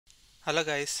Hello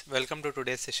guys, welcome to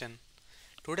today's session.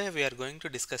 Today we are going to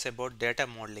discuss about data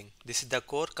modeling. This is the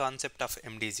core concept of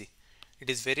MDG. It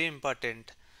is very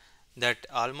important that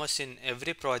almost in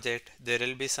every project there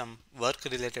will be some work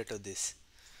related to this.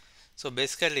 So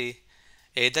basically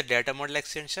either data model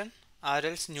extension or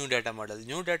else new data model.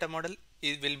 New data model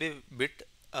will be bit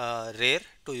rare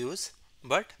to use,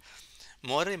 but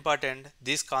more important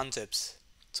these concepts.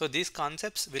 So these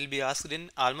concepts will be asked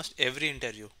in almost every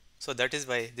interview. So that is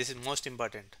why this is most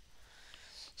important.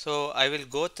 So I will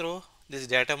go through this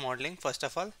data modeling first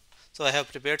of all. So I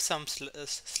have prepared some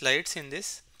slides in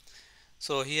this.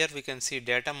 So here we can see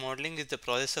data modeling is the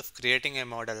process of creating a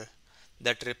model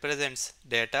that represents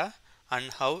data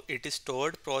and how it is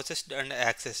stored, processed and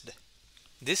accessed.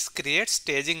 This creates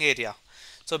staging area.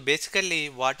 So basically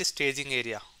what is staging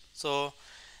area? So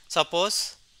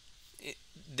suppose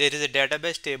there is a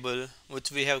database table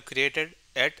which we have created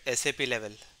at SAP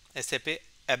level, SAP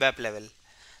ABAP level.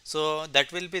 So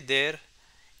that will be there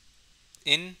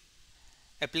in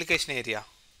application area.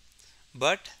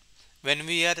 But when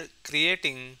we are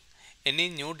creating any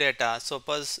new data,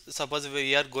 suppose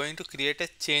we are going to create a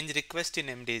change request in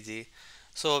MDG.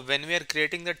 So when we are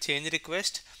creating that change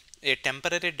request, a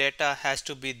temporary data has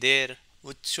to be there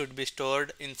which should be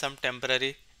stored in some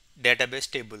temporary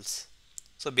database tables.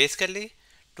 So basically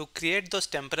to create those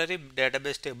temporary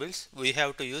database tables we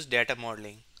have to use data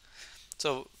modeling.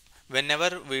 So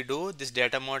whenever we do this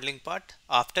data modeling part,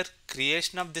 after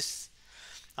creation of this,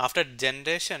 after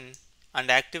generation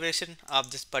and activation of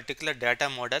this particular data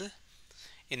model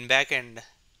in backend,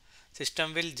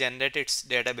 system will generate its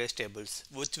database tables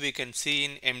which we can see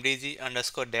in mdg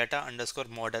underscore data underscore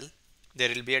model. There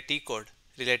will be a T code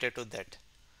related to that.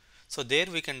 So there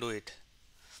we can do it.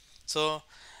 So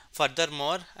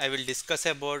furthermore I will discuss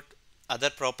about other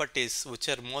properties which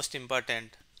are most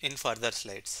important in further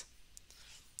slides.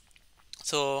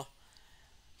 So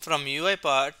from UI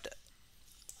part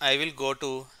I will go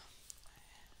to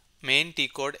main T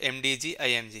code mdg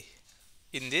img.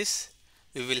 In this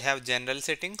we will have general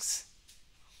settings.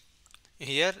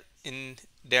 Here in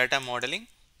data modeling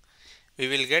we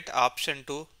will get option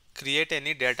to create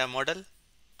any data model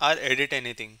or edit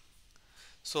anything.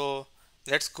 So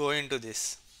let's go into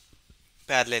this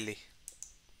parallelly.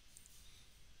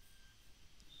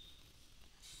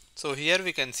 So here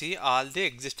we can see all the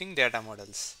existing data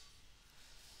models.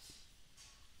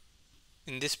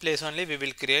 In this place only we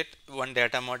will create one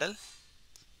data model.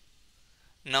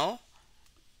 Now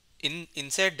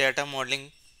inside data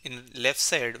modeling in left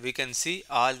side we can see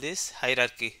all these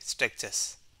hierarchy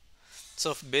structures.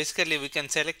 So basically we can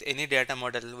select any data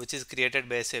model which is created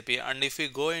by SAP, and if we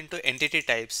go into entity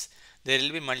types there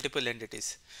will be multiple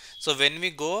entities. So when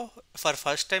we go for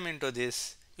first time into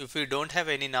this, if we don't have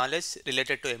any knowledge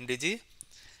related to MDG,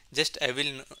 just I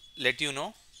will let you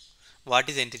know what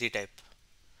is entity type.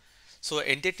 So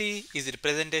entity is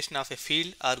representation of a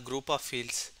field or group of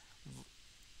fields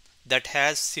that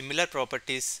has similar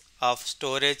properties of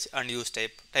storage and use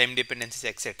type, time dependencies,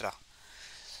 etc.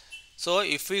 So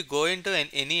if we go into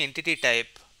any entity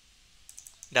type,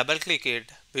 double click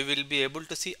it, we will be able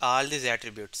to see all these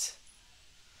attributes.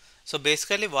 So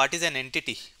basically what is an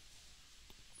entity?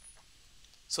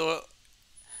 So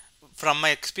from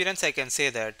my experience I can say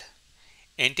that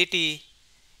entity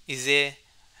is a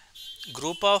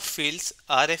group of fields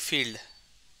or a field.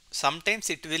 Sometimes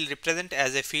it will represent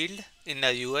as a field in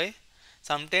a UI,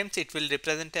 sometimes it will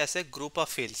represent as a group of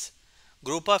fields.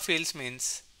 Group of fields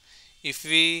means if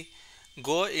we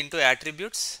go into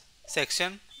attributes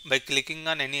section by clicking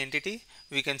on any entity,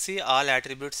 we can see all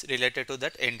attributes related to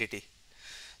that entity.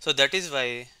 So that is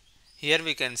why here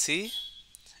we can see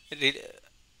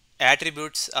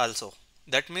attributes also.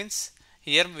 That means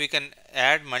here we can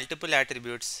add multiple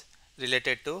attributes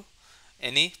related to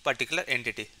any particular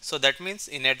entity. So that means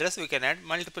in address we can add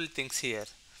multiple things here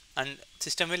and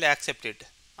system will accept it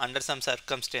under some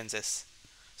circumstances.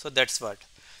 So that's what.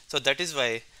 So that is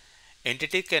why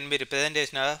entity can be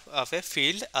representation of a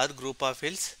field or group of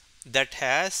fields that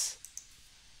has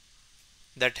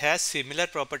similar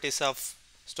properties of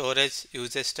storage,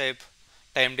 usage type,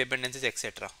 time dependencies,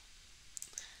 etc.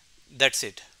 That's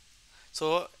it.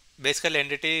 So basically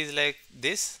entity is like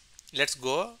this. Let's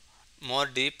go more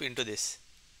deep into this.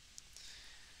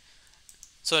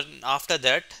 So after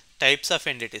that, types of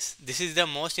entities. This is the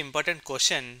most important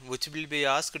question which will be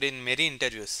asked in many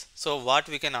interviews. So what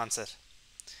we can answer?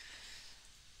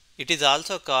 It is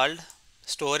also called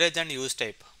storage and use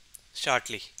type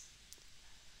shortly.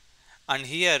 And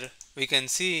here we can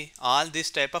see all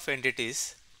these type of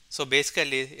entities. So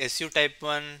basically SU type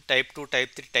 1, type 2,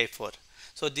 type 3, type 4.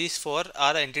 So these 4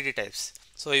 are entity types.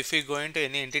 So if we go into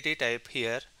any entity type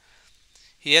here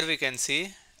we can see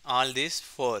all these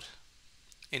 4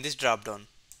 in this drop down.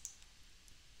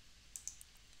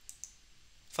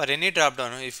 For any drop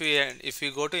down, if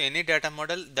we go to any data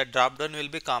model, the drop down will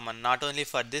be common, not only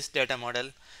for this data model,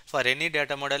 for any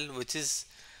data model which is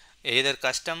either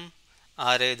custom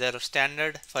or either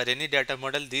standard. For any data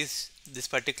model, this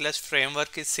particular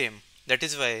framework is same. That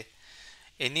is why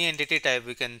any entity type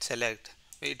we can select,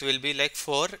 it will be like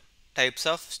 4 types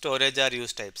of storage or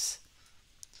use types.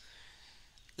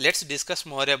 Let's discuss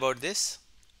more about this.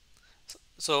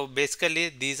 So basically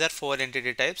these are 4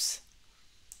 entity types.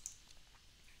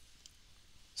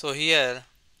 So here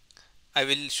I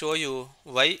will show you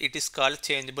why it is called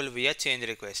changeable via change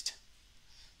request.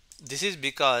 This is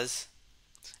because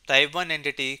type 1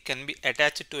 entity can be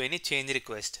attached to any change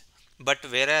request, but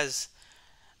whereas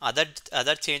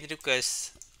other change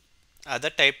requests, other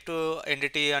type 2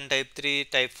 entity and type 3,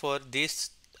 type 4,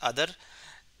 these other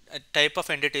type of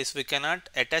entities we cannot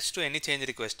attach to any change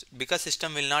request because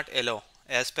system will not allow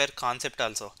as per concept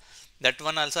also. That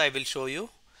one also I will show you.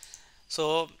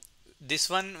 So this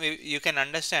one you can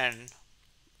understand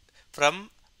from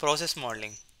process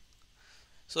modeling.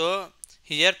 So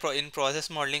here in process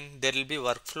modeling there will be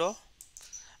workflow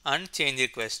and change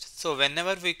request. So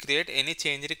whenever we create any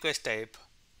change request type,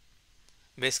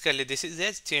 basically this is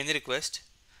a change request,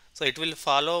 so it will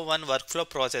follow one workflow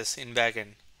process in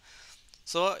backend.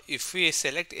 So if we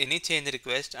select any change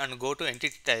request and go to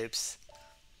entity types,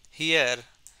 here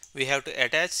we have to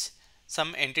attach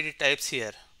some entity types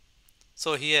here.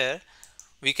 So here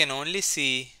we can only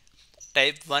see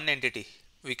type 1 entity.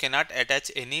 We cannot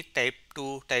attach any type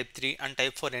 2, type 3 and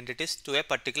type 4 entities to a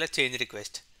particular change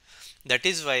request. That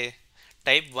is why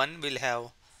type 1 will have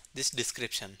this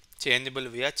description, changeable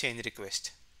via change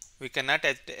request. We cannot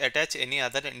attach any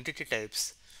other entity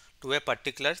types to a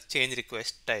particular change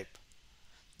request type.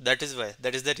 That is why,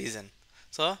 that is the reason.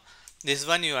 So this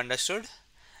one you understood.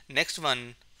 Next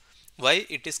one, why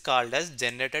it is called as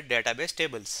generated database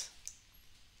tables.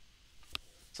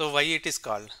 So why it is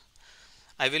called?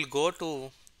 I will go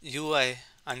to UI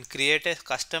and create a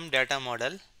custom data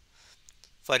model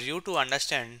for you to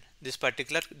understand this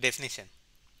particular definition.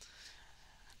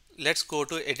 Let's go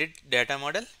to edit data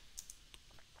model.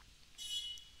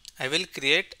 I will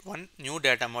create one new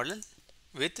data model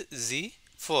with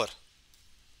Z4.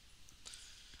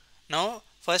 Now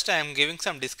first I am giving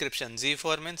some description.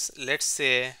 Z4 means, let's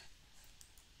say,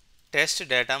 test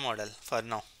data model for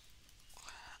now.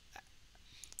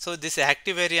 So this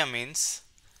active area means,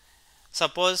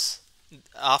 suppose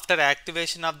after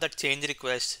activation of the change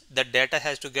request, the data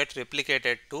has to get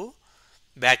replicated to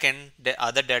backend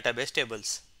other database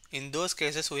tables. In those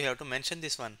cases we have to mention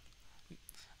this one,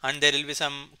 and there will be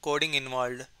some coding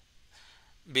involved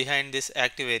behind this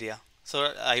active area.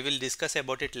 So I will discuss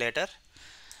about it later.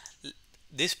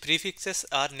 These prefixes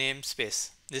are namespace.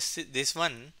 This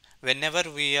one, whenever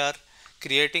we are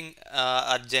creating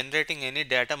or generating any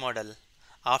data model,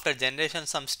 after generation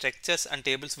some structures and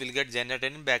tables will get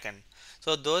generated in backend.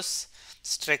 So those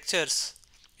structures,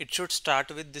 it should start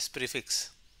with this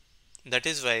prefix. That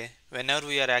is why whenever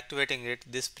we are activating it,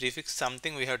 this prefix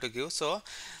something we have to give. So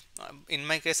in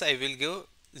my case I will give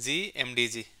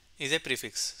ZMDG is a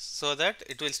prefix, so that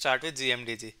it will start with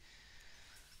ZMDG.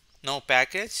 Now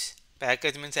package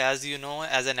means, as you know,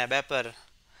 as an ABAPer,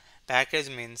 package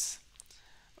means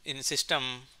in system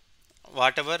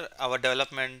whatever our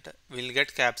development will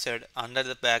get captured under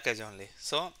the package only.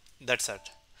 So that's it.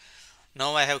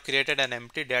 Now I have created an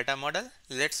empty data model.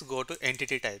 Let's go to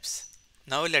entity types.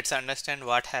 Now let's understand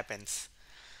what happens.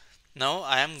 Now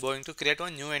I am going to create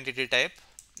one new entity type.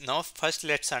 Now first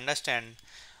let's understand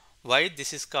why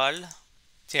this is called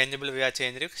changeable via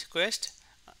change request.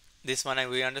 This one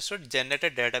we understood,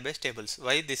 generated database tables.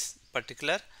 Why this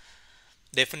particular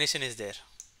definition is there?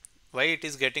 Why it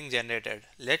is getting generated?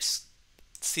 Let's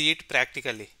see it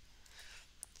practically.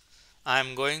 I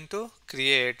am going to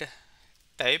create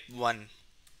type 1.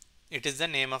 It is the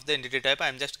name of the entity type I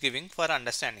am just giving for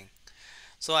understanding.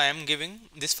 So I am giving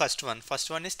this first one. First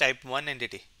one is type 1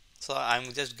 entity. So I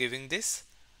am just giving this,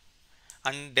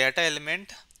 and data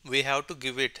element we have to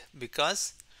give it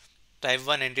because type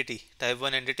 1 entity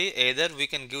either we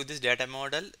can give this data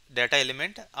model data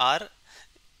element, or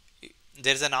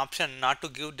there is an option not to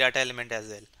give data element as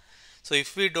well. So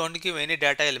if we don't give any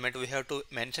data element, we have to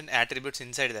mention attributes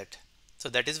inside that. So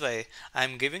that is why I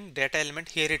am giving data element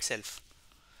here itself.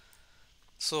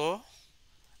 So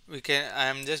I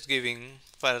am just giving,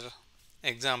 for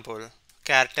example,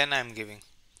 char 10 I am giving.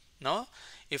 Now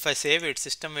if I save it,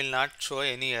 system will not show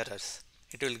any errors.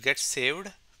 It will get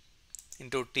saved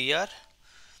into TR.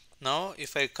 Now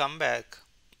if I come back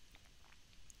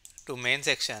to main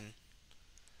section,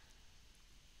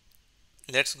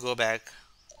 let's go back.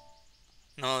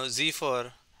 Now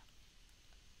Z4,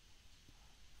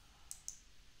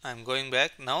 I'm going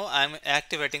back. Now I'm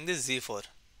activating this Z4.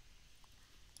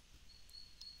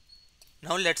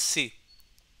 Now let's see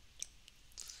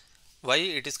why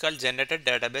it is called generated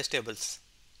database tables.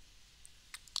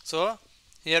 So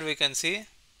here we can see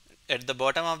at the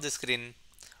bottom of the screen,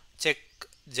 check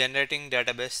generating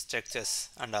database structures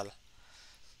and all.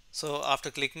 So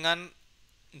after clicking on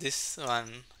this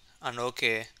one and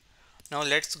OK, now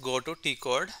let's go to T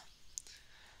code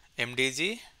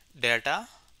MDG data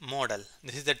model.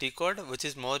 This is the T code which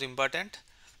is more important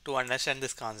to understand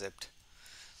this concept.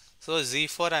 So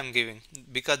Z4 I am giving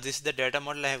because this is the data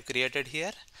model I have created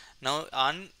here. Now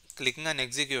on clicking on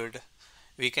execute,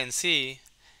 we can see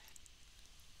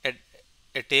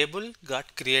a table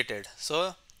got created.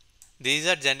 So these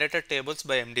are generated tables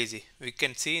by MDG. We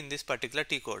can see in this particular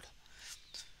T code.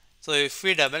 So if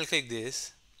we double click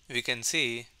this, we can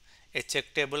see a check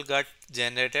table got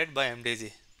generated by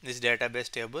MDG. This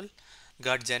database table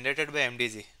got generated by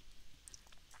MDG.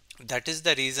 That is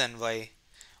the reason why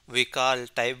we call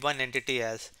type 1 entity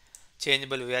as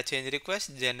changeable via change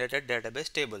request generated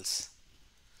database tables.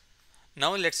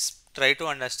 Now let's try to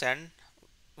understand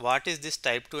what is this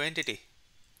type 2 entity.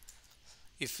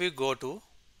 If we go to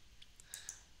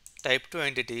type 2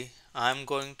 entity, I am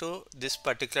going to this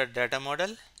particular data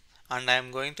model and I am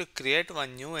going to create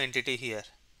one new entity here.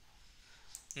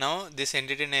 Now this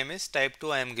entity name is type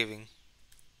 2 I am giving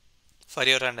for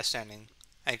your understanding.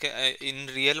 In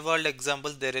real world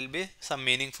examples there will be some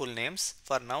meaningful names.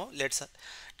 For now let's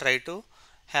try to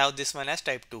have this one as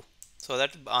type 2 so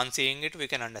that on seeing it we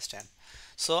can understand.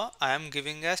 So I am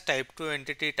giving as type 2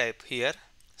 entity type here.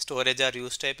 Storage or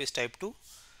use type is type 2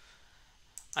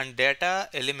 and data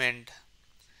element.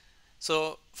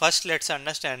 So first let's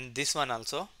understand this one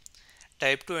also.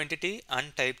 Type 2 entity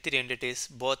and type 3 entities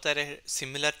both are a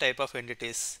similar type of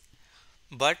entities,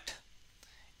 but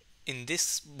in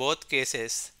this both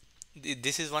cases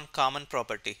this is one common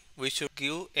property. We should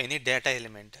give any data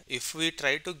element. If we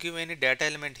try to give any data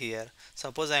element here,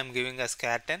 suppose I am giving a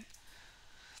char 10.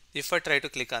 If I try to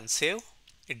click on save,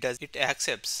 it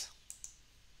accepts.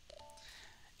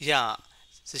 Yeah,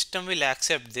 system will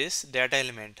accept this data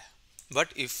element,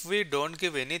 but if we don't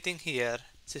give anything here,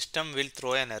 system will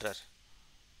throw an error.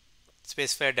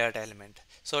 Specify data element.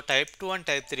 So type 2 and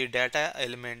type 3 data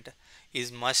element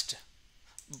is must,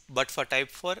 but for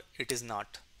type 4 it is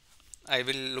not. I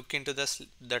will look into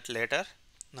that later.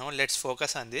 Now let's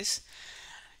focus on this.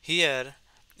 Here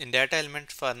in data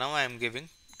element for now I am giving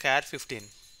char 15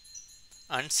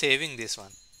 and saving this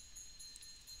one.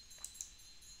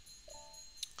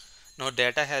 Now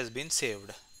data has been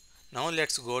saved. Now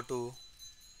let's go to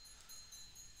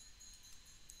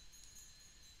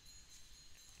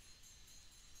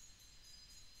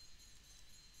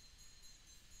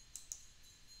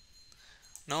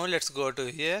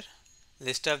here,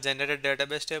 list of generated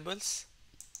database tables.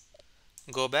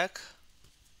 Go back,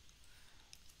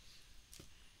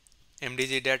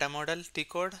 MDG data model T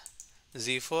code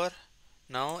Z4.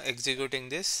 Now executing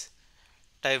this,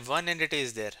 type 1 entity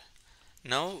is there.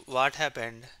 Now what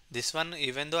happened, this one,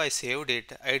 even though I saved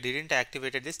it, I didn't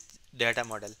activate this data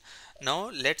model. Now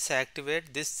let's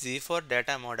activate this Z4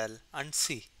 data model and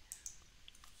see.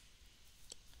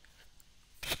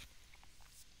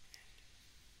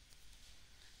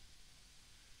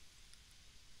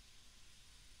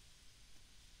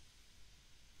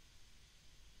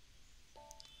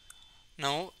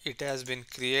 Now it has been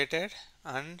created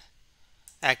and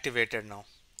activated now.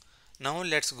 Now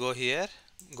let's go here,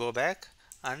 go back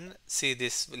and see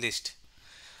this list.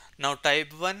 Now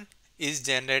type 1 is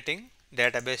generating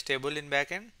database table in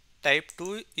backend. Type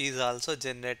 2 is also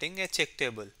generating a check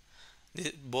table.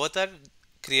 Both are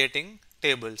creating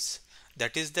tables.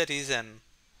 That is the reason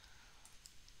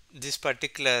this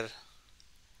particular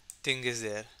thing is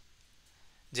there.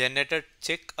 Generated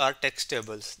check or text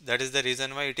tables. That is the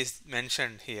reason why it is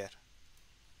mentioned here.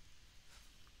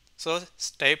 So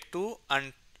type 2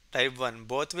 and type 1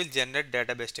 both will generate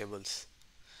database tables.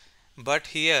 But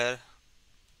here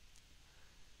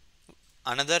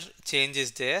another change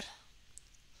is there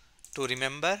to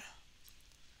remember.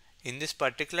 In this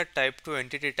particular type 2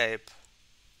 entity type,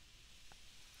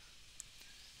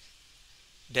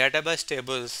 database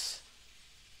tables,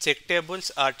 check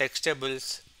tables or text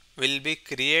tables will be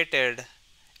created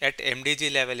at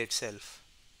MDG level itself.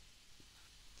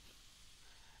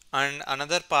 And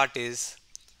another part is,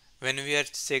 when we are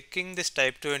checking this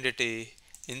type 2 entity,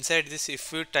 inside this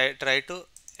if we try to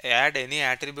add any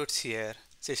attributes here,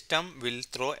 system will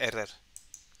throw error.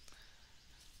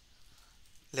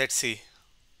 Let's see.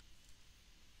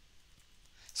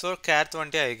 So char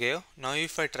 20 I gave. Now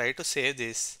if I try to save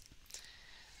this,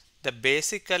 the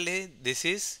basically this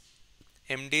is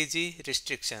MDG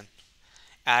restriction.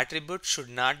 Attribute should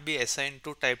not be assigned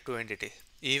to type 2 entity.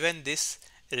 Even this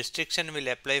restriction will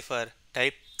apply for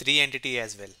type 3 entity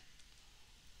as well.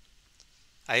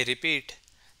 I repeat,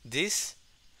 this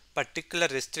particular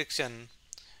restriction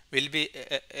will be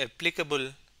applicable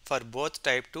for both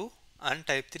type 2 and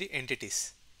type 3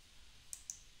 entities.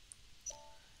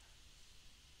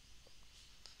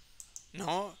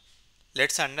 Now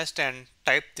let's understand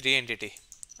type 3 entity.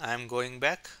 I am going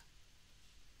back,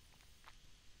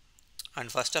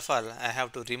 and first of all I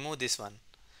have to remove this one.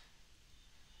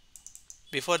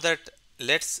 Before that,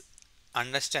 let's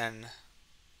understand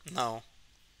now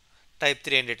type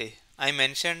 3 entity. I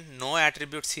mentioned no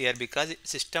attributes here because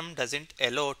system doesn't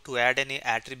allow to add any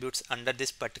attributes under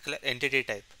this particular entity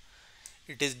type.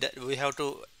 It is that we have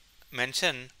to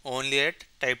mention only at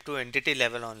type 2 entity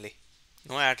level only.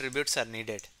 No attributes are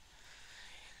needed.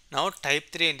 Now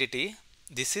type 3 entity,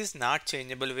 this is not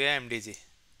changeable via MDG.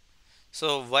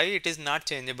 So why it is not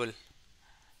changeable?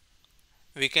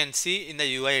 We can see in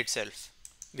the UI itself,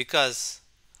 because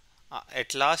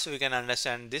at last we can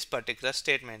understand this particular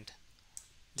statement.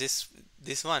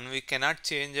 This one we cannot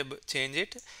change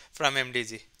it from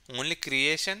MDG. Only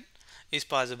creation is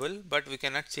possible, but we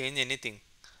cannot change anything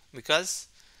because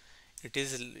it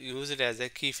is used as a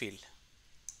key field.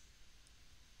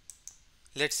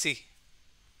 Let's see.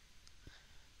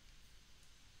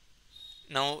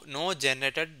 Now no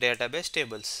generated database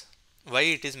tables. Why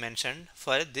it is mentioned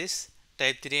for this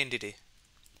type 3 entity?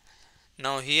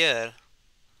 Now here,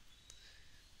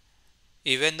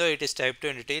 even though it is type 2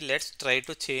 entity, let's try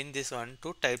to change this one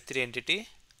to type 3 entity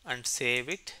and save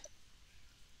it.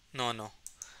 No.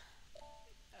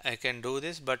 I can do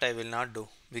this, but I will not do,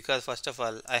 because first of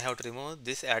all I have to remove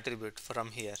this attribute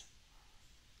from here.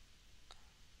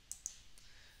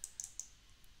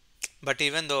 But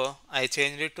even though I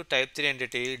changed it to type 3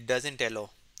 entity, it doesn't allow.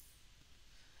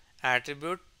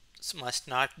 Attributes must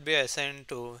not be assigned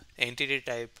to entity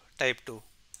type 2.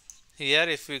 Here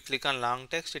if we click on long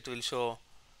text, it will show.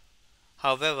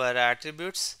 However,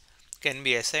 attributes can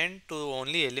be assigned to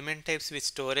only element types with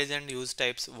storage and use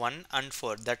types 1 and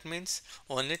 4. That means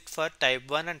only for type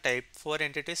 1 and type 4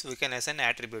 entities we can assign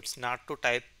attributes, not to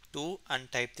type 2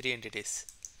 and type 3 entities.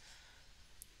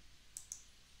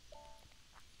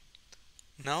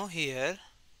 Now here,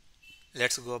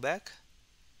 let's go back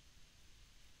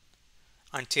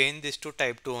and change this to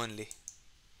type 2 only,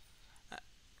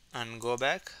 and go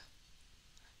back.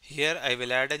 Here I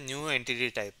will add a new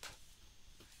entity type.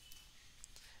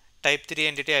 Type 3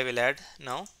 entity I will add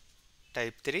now,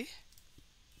 type 3,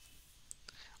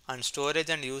 and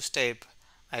storage and use type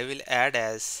I will add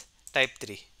as type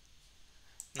 3.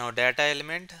 Now data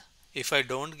element, if I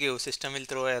don't give, system will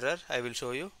throw error. I will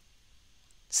show you.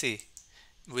 See,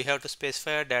 we have to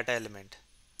specify a data element.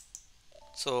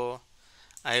 So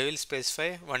I will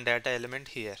specify one data element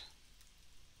here,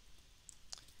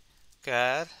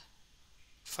 char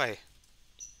 5.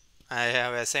 I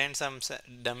have assigned some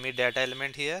dummy data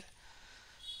element here.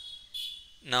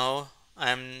 Now I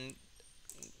am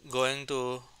going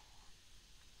to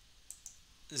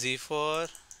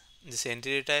Z4, this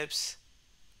entity types.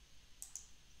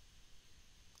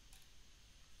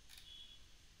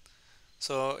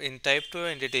 So in type 2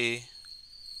 entity,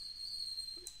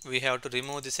 we have to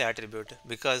remove this attribute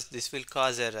because this will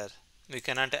cause error. We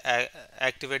cannot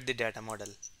activate the data model.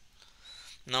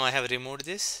 Now I have removed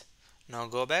this. Now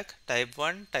go back, type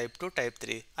 1, type 2, type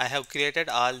 3. I have created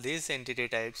all these entity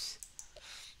types.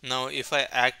 Now if I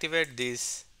activate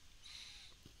this,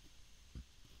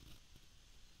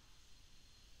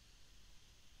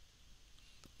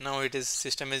 now it is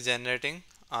system is generating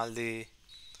all the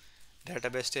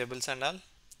database tables and all.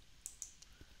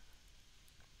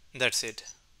 That's it.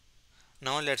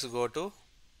 Now let's go to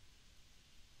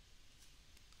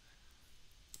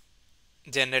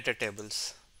generated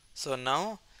tables. So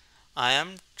now I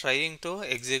am trying to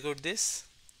execute this.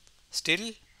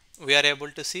 Still we are able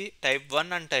to see type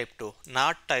 1 and type 2,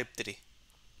 not type 3.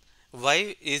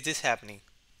 Why is this happening?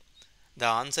 The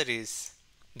answer is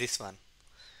this one.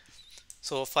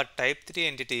 So for type 3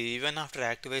 entity, even after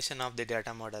activation of the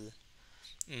data model,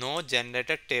 no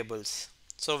generated tables.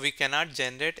 So we cannot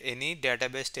generate any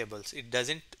database tables. It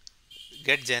doesn't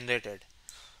get generated.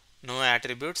 No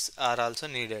attributes are also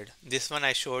needed. This one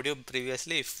I showed you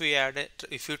previously.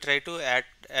 If you try to add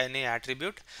any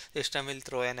attribute, system will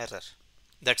throw an error.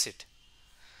 That's it.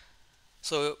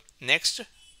 So next,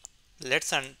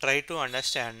 Let's try to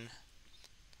understand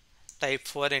type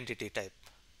for entity type.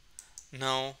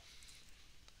 Now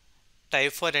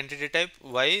type for entity type,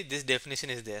 why this definition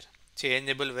is there?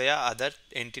 Changeable via other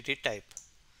entity type.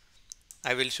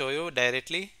 I will show you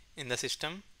directly in the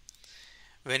system.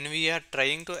 When we are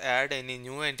trying to add any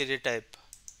new entity type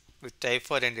with type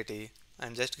for entity,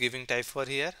 I'm just giving type for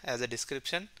here as a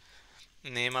description,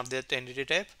 name of that entity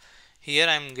type. Here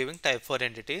I'm giving type for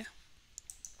entity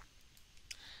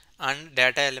and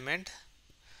data element.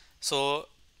 So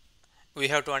we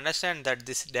have to understand that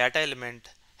this data element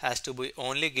has to be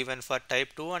only given for type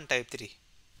 2 and type 3.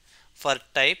 For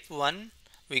type 1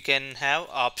 we can have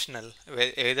optional,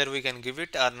 either we can give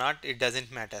it or not, it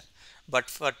doesn't matter. But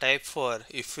for type 4,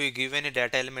 if we give any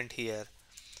data element here,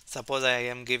 suppose I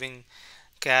am giving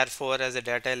char 4 as a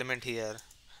data element here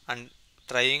and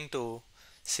trying to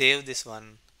save this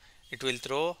one, it will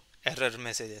throw error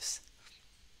messages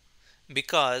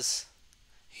because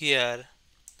here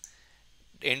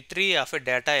entry of a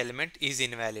data element is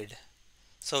invalid.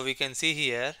 So we can see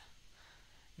here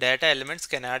data elements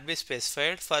cannot be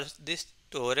specified for this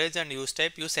storage and use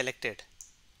type you selected.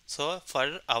 So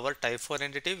for our type 4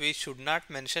 entity we should not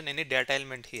mention any data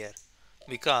element here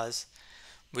because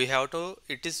we have to,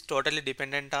 it is totally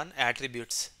dependent on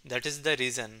attributes. That is the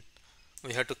reason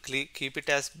we have to keep it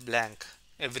as blank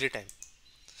every time.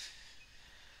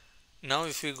 Now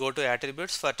if we go to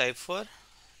attributes for type 4,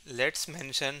 let's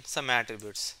mention some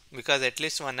attributes because at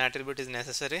least one attribute is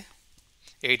necessary.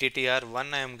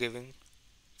 attr1 I am giving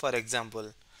for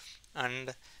example,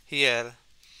 and here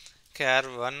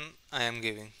char1 I am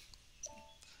giving.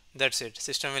 That's it.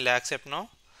 System will accept now.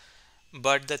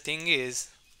 But the thing is,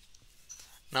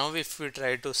 now if we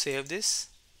try to save this,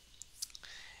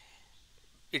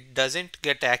 it doesn't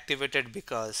get activated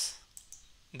because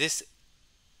this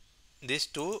these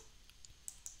two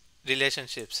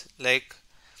relationships, like,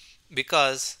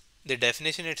 because the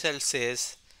definition itself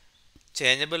says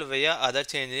changeable via other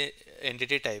change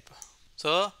entity type.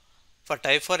 So for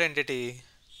type 4 entity,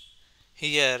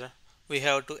 here we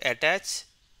have to attach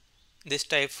this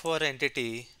type 4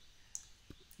 entity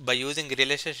by using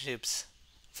relationships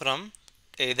from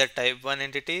either type 1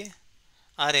 entity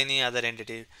or any other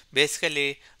entity.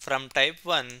 Basically from type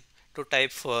 1 to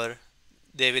type 4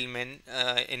 they will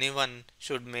anyone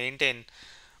should maintain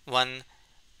one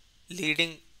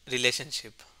leading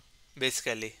relationship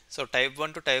basically. So type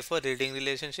 1 to type 4 leading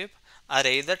relationship, or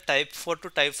either type 4 to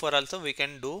type 4 also we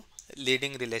can do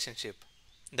leading relationship.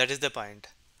 That is the point.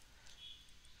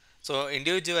 So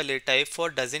individually type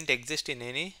 4 doesn't exist in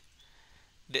any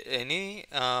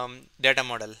data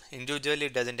model. Individually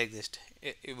it doesn't exist.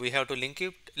 We have to link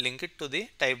it to the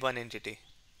type 1 entity.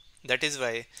 That is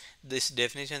why this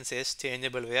definition says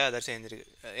changeable via other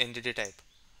entity type.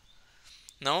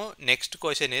 Now next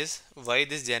question is why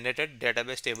this generated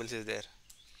database tables is there.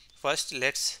 First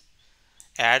let's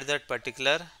add that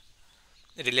particular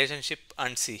relationship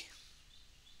and see.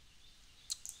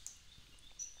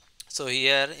 So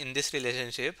here in this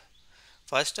relationship,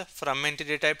 first from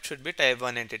entity type should be type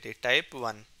 1 entity, type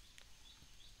 1.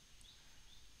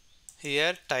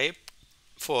 Here type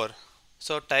 4.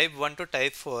 So type 1 to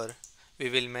type 4 we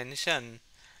will mention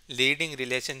leading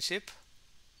relationship.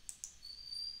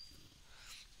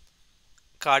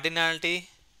 Cardinality,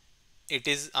 it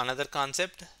is another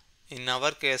concept. In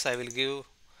our case I will give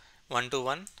 1 to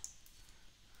 1.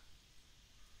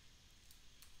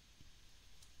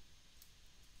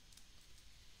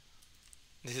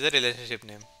 This is the relationship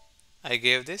name. I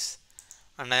gave this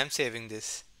and I am saving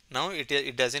this. Now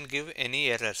it doesn't give any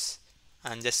errors.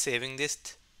 I am just saving this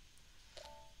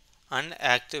and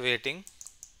activating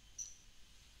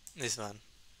this one.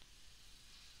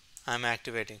 I am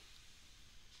activating.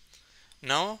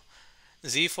 Now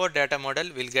Z4 data model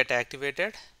will get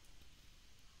activated.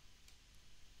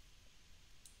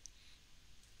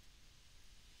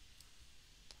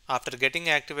 After getting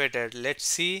activated, let's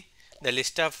see the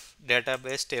list of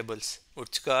database tables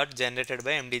which got generated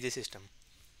by MDG system.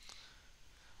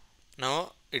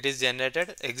 Now it is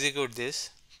generated. Execute this.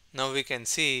 Now we can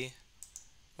see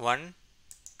 1,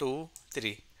 2,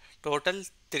 3. Total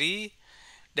 3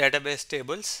 database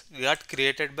tables got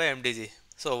created by MDG.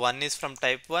 So one is from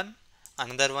type 1,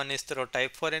 another one is through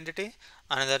type 4 entity,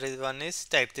 another one is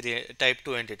type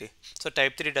 2 entity. So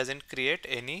type 3 doesn't create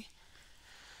any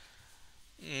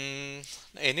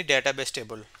database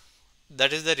table.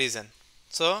 That is the reason.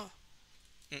 So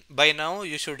by now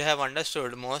you should have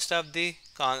understood most of the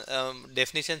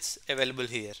definitions available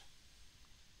here.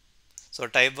 So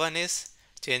type 1 is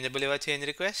changeable via change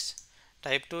request,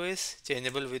 type 2 is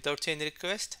changeable without change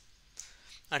request,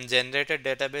 and generated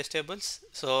database tables.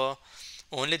 So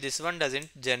only this one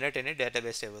doesn't generate any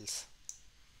database tables.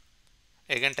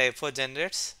 Again type 4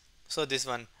 generates, so this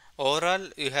one. Overall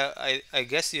you have, I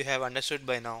guess you have understood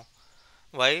by now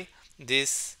why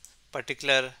these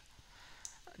particular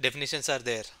definitions are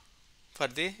there for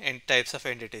the types of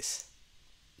entities.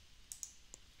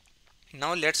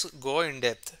 Now let's go in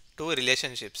depth to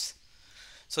relationships.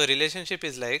 So relationship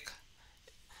is like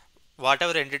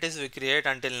whatever entities we create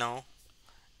until now,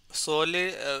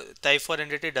 solely type 4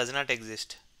 entity does not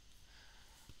exist.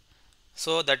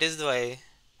 So that is why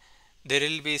there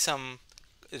will be some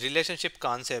relationship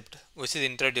concept which is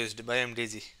introduced by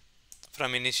MDG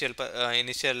from initial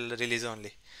release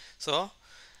only. So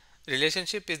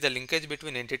relationship is the linkage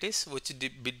between entities which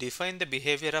define the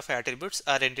behavior of attributes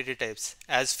or entity types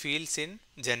as fields in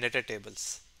generated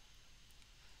tables.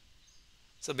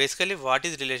 So basically what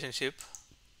is relationship?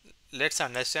 Let's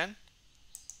understand.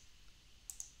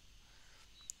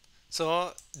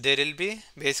 So there will be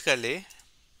basically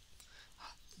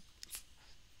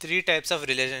three types of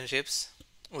relationships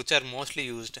which are mostly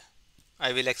used.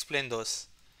 I will explain those.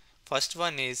 First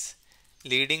one is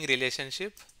leading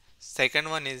relationship, second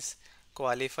one is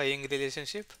qualifying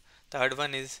relationship, third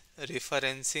one is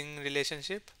referencing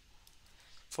relationship,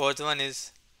 fourth one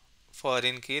is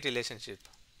foreign key relationship.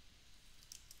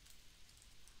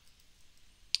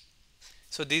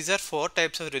 So these are four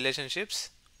types of relationships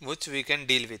which we can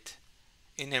deal with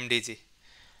in MDG.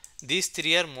 These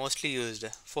three are mostly used.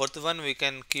 Fourth one we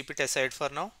can keep it aside for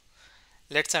now.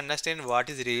 Let's understand what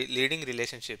is leading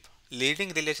relationship.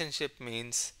 Leading relationship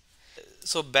means,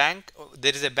 so bank,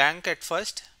 there is a bank at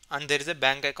first and there is a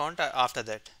bank account after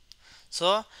that.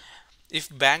 So if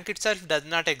bank itself does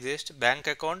not exist, bank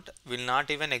account will not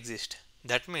even exist.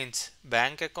 That means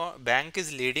bank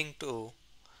is leading to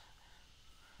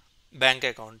bank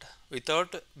account.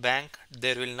 Without bank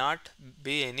there will not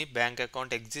be any bank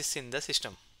account exists in the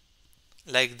system.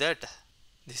 Like that,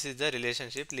 this is the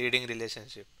relationship, leading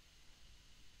relationship.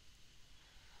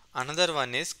 Another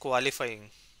one is qualifying.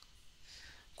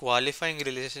 Qualifying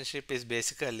relationship is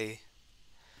basically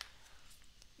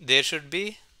there should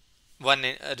be one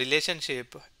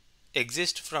relationship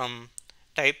exist from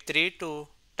type 3 to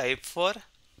type 4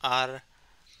 or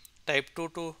type 2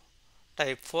 to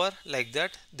type 4, like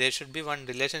that there should be one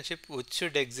relationship which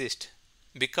should exist,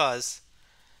 because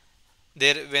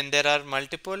when there are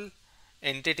multiple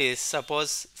entities,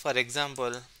 suppose for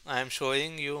example I am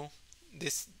showing you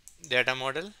this data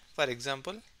model. For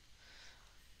example,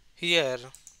 here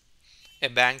a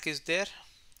bank is there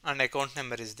and account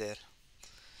number is there.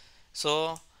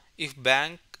 So if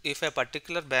a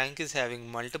particular bank is having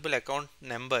multiple account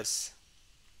numbers,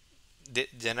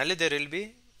 generally there will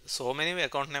be so many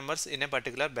account numbers in a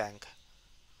particular bank,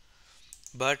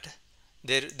 but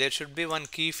there should be one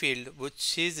key field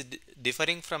which is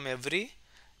differing from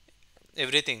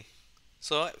everything.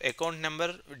 So account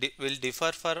number will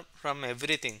differ from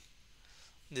everything,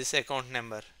 this account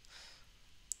number.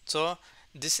 So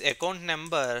this account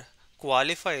number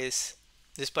qualifies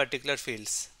this particular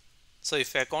fields. So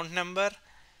if account number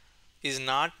is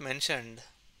not mentioned,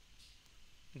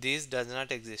 these does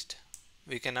not exist.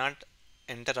 We cannot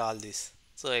enter all this.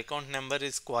 So account number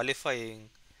is qualifying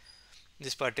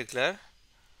this particular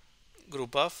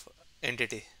group of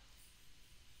entity.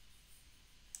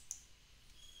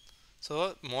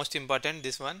 So most important,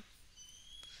 this one,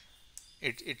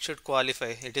 it should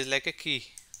qualify. It is like a key.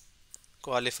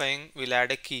 Qualifying will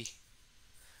add a key.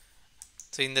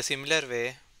 So in the similar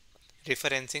way,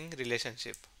 referencing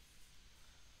relationship.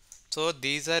 So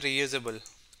these are reusable.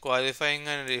 Qualifying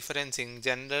and referencing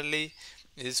generally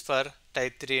is for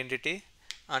type 3 entity,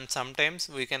 and sometimes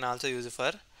we can also use it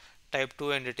for type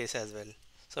 2 entities as well.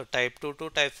 So type 2 to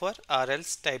type 4 or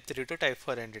else type 3 to type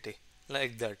 4 entity,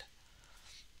 like that.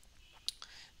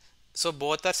 So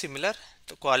both are similar.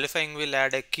 So qualifying will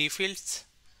add a key fields,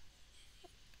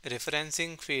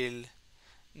 referencing field,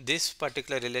 this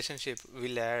particular relationship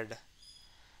will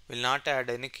not add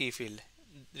any key field.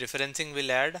 Referencing will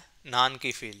add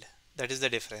non-key field. That is the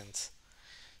difference.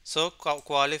 So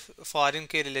foreign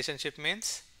key relationship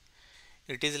means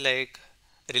it is like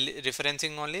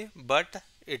referencing only, but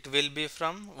it will be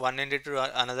from one entity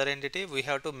to another entity. We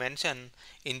have to mention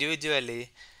individually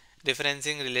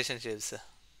referencing relationships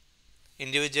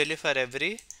individually for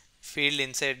every field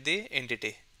inside the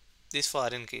entity. This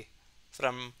foreign key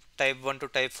from type 1 to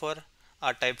type 4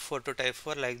 or type 4 to type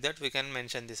 4, like that we can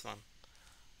mention this one,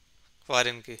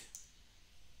 foreign key.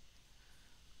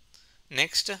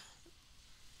 Next,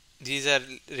 these are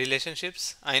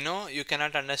relationships. I know you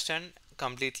cannot understand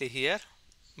completely here,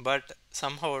 but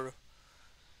somehow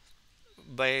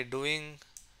by doing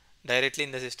directly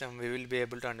in the system we will be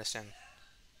able to understand.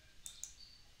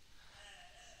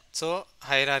 So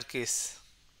hierarchies.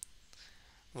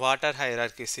 What are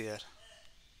hierarchies here?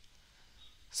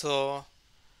 So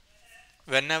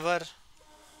whenever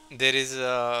there is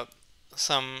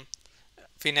some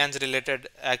finance related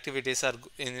activities are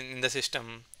in the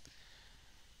system,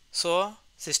 so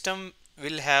system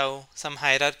will have some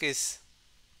hierarchies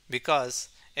because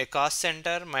a cost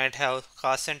center might have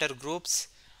cost center groups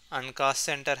and cost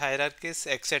center hierarchies,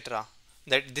 etc.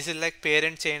 That this is like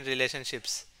parent chain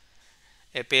relationships.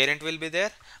 A parent will be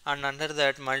there, and under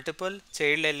that multiple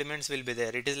child elements will be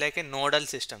there. It is like a nodal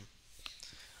system.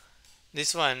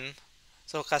 This one,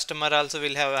 so customer also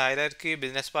will have a hierarchy,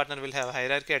 business partner will have a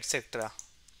hierarchy, etc.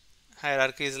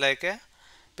 Hierarchy is like a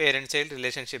parent child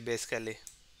relationship basically.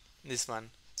 This one.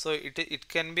 So it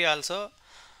can be also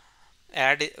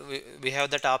add, we have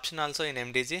that option also in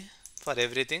MDG for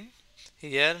everything.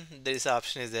 Here this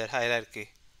option is there, hierarchy,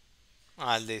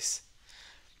 all this.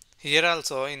 Here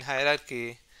also in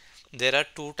hierarchy there are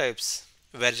two types,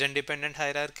 version dependent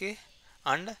hierarchy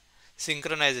and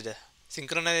synchronized.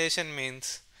 Synchronization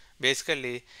means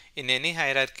basically in any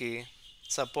hierarchy,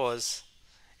 suppose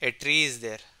a tree is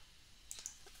there.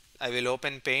 I will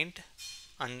open paint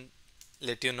and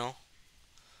let you know.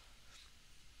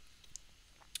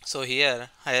 So here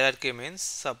hierarchy means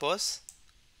suppose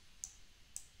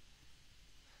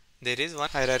there is one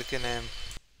hierarchy name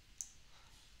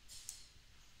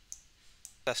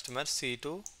customer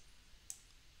C2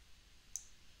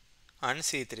 and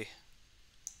C3.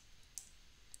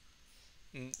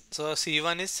 So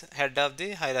C1 is head of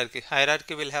the hierarchy.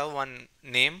 Hierarchy will have one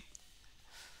name.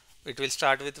 It will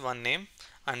start with one name,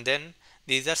 and then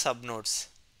these are subnodes.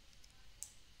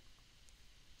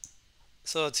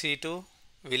 So C2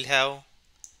 will have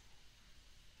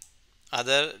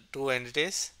other two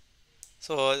entities.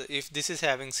 So if this is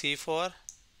having C4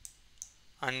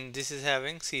 and this is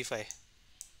having C5.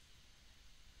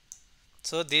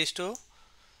 So these two,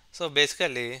 so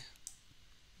basically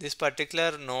this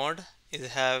particular node is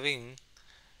having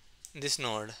this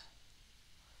node.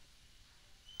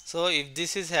 So if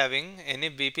this is having any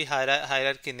BP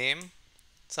hierarchy name,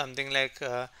 something like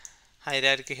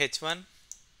hierarchy H1,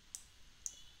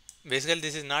 basically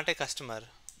this is not a customer.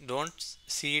 Don't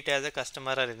see it as a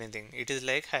customer or anything. It is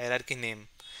like hierarchy name.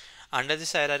 Under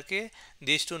this hierarchy,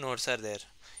 these two nodes are there.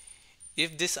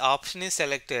 If this option is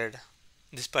selected,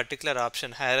 this particular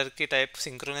option hierarchy type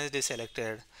synchronized is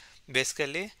selected,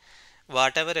 basically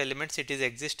whatever elements it is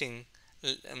existing,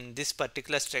 this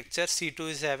particular structure C2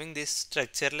 is having this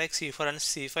structure like C4 and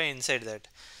C5 inside that.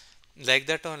 Like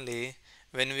that only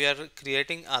when we are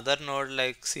creating other node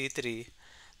like C3,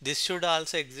 this should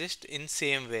also exist in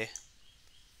same way.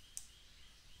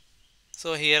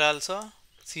 So here also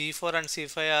C4 and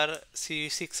C5 are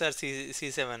C6 or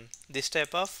C7, this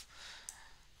type of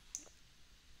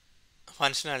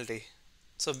functionality.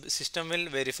 So system will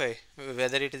verify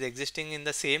whether it is existing in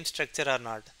the same structure or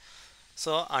not.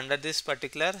 So under this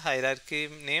particular hierarchy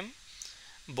name,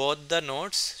 both the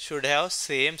nodes should have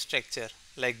same structure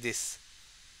like this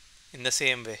in the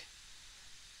same way.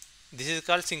 This is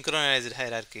called synchronized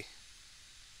hierarchy.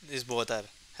 These both are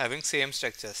having same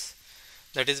structures.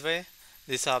 That is why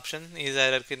this option is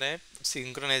hierarchy type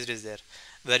synchronized is there.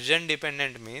 Version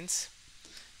dependent means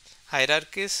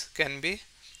hierarchies can be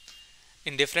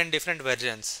in different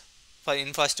versions. For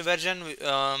in first version,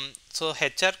 so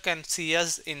HR can see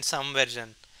us in some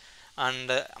version,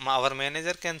 and our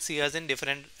manager can see us in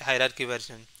different hierarchy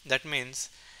version. That means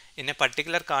in a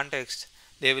particular context,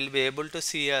 they will be able to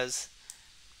see us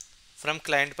from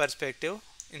client perspective.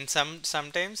 In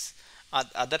sometimes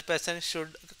other person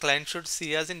client should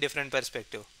see us in different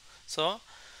perspective. So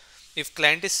if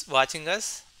client is watching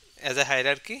us as a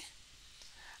hierarchy,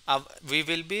 we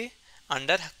will be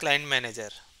under client manager.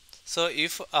 So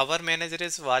if our manager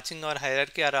is watching our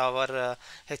hierarchy or our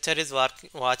HR is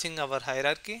watching our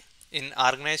hierarchy in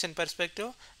organization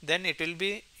perspective, then it will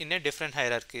be in a different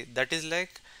hierarchy. That is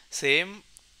like same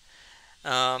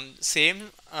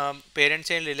parent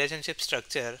child relationship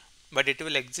structure, but it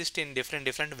will exist in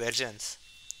different versions.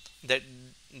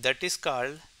 That is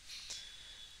called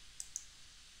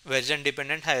version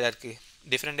dependent hierarchy.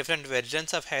 Different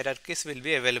versions of hierarchies will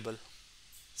be available.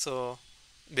 So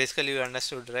basically you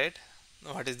understood, right,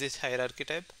 what is this hierarchy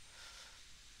type.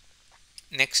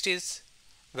 Next is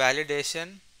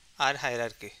validation or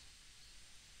hierarchy.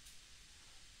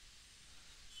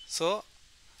 So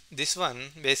this one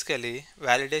basically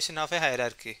validation of a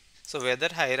hierarchy. So whether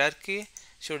hierarchy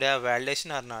should have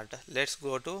validation or not, let's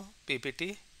go to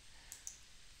PPT.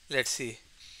 Let's see.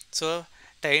 So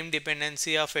time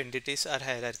dependency of entities or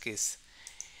hierarchies.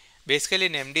 Basically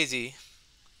in MDG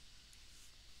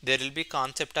there will be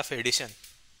concept of addition.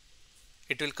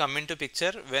 it will come into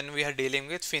picture when we are dealing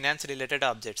with finance related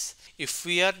objects. If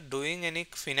we are doing any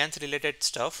finance related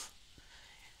stuff,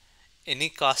 any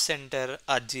cost center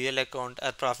or GL account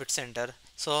or profit center,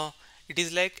 so it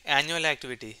is like annual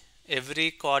activity.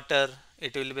 Every quarter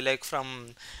it will be like from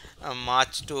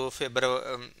March to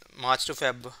February, March to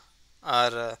Feb,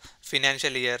 or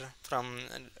financial year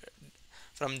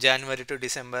from January to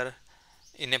December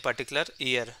in a particular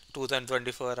year,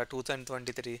 2024 or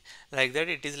 2023, like that.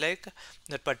 It is like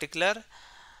that particular,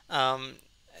 um,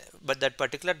 but that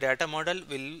particular data model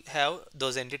will have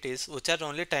those entities which are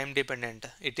only time dependent.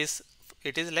 It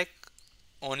is like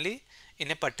only in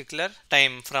a particular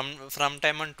time, from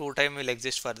time and to time will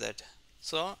exist for that.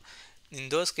 So in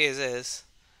those cases,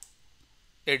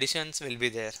 additions will be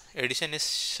there. Addition is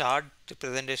short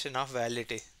representation of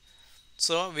validity.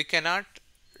 So we cannot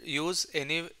use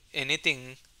anything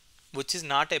which is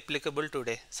not applicable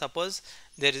today. Suppose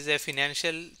there is a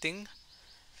financial thing,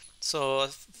 so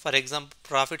for example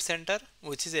profit center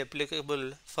which is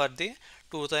applicable for the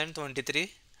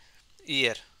 2023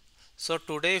 year. So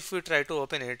today if we try to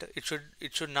open it,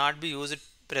 it should not be used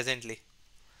presently.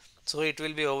 So it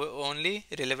will be only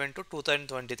relevant to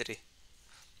 2023.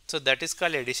 So that is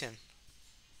called addition.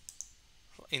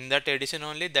 In that addition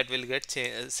only that will get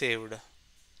saved.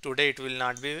 Today it will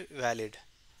not be valid.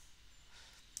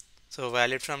 So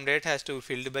valid from date has to be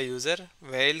filled by user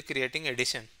while creating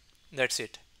addition. That's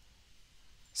it.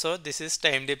 So this is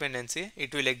time dependency.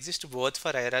 It will exist both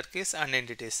for hierarchies and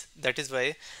entities. That is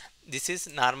why this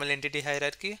is normal entity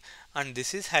hierarchy and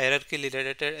this is hierarchy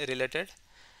related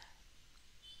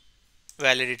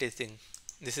validity thing.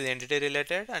 This is entity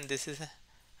related and this is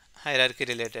hierarchy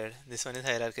related. This one is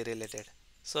hierarchy related.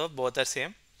 So both are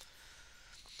same.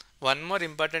 One more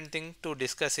important thing to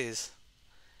discuss is,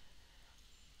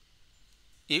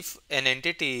 if an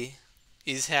entity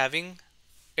is having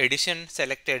addition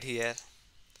selected here,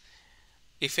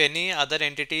 if any other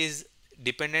entity is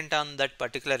dependent on that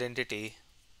particular entity,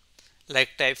 like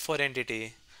type 4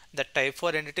 entity, that type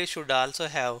 4 entity should also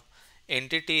have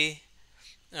entity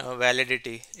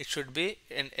validity. It should be,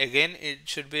 and again it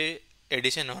should be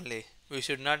addition only. We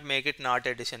should not make it not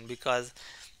addition, because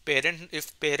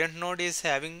if parent node is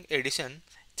having addition,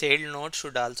 child node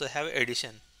should also have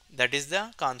addition. That is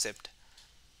the concept.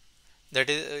 That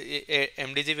is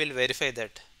MDG will verify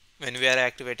that when we are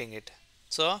activating it.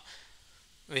 So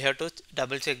we have to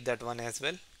double check that one as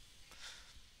well.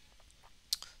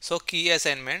 So key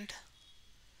assignment,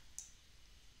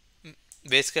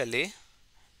 basically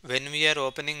when we are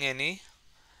opening any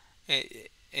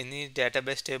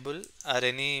database table or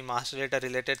any master data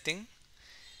related thing,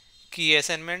 key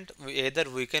assignment, either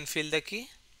we can fill the key.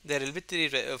 There will be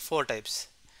four types.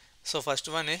 So first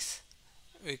one is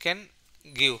we can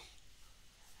give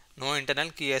no internal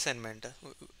key assignment.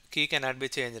 Key cannot be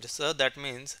changed. So that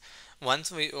means once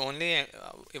we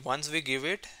give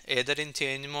it, either in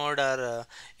change mode or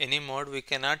any mode, we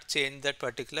cannot change that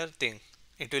particular thing.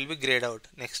 It will be grayed out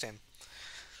next time.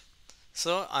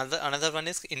 So another one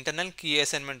is internal key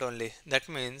assignment only. That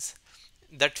means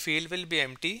that field will be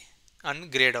empty and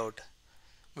grayed out.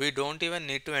 We don't even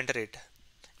need to enter it.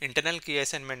 Internal key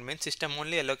assignment means system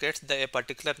only allocates a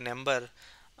particular number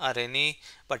or any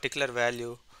particular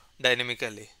value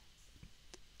dynamically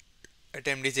at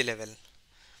MDG level.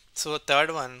 So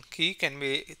third one, key can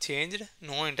be changed,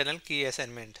 no internal key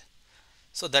assignment.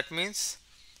 So that means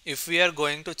if we are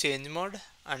going to change mode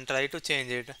and try to change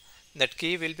it, that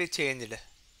key will be changed.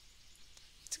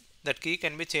 That key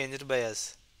can be changed by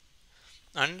us,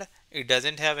 and it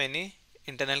doesn't have any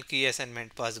internal key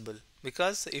assignment possible,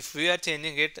 because if we are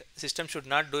changing it, system should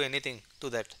not do anything to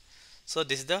that. So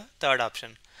this is the third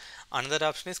option. Another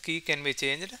option is key can be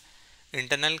changed,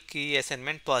 internal key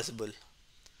assignment possible.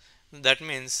 That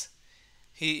means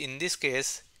in this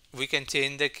case we can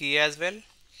change the key as well.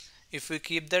 If we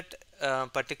keep that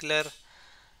particular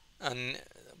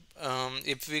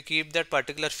if we keep that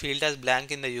particular field as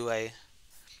blank in the UI,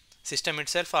 system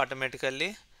itself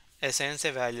automatically assigns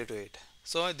a value to it.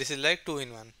 So this is like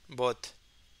 2-in-1 both.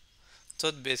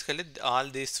 So basically all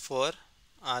these four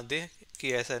are the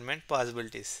key assignment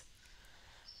possibilities.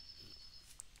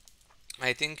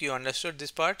 I think you understood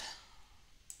this part.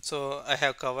 So I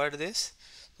have covered this.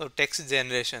 So text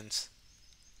generations.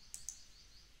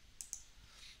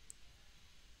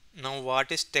 Now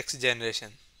what is text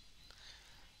generation?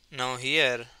 Now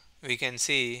here we can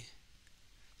see,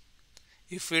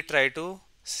 if we try to,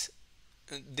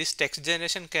 this text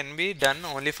generation can be done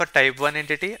only for type 1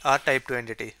 entity or type 2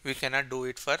 entity. We cannot do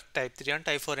it for type 3 and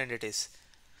type 4 entities.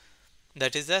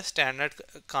 That is the standard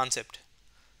concept.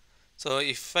 So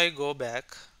if I go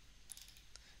back,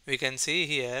 we can see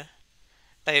here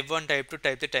type 1, type 2,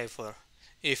 type 3, type 4.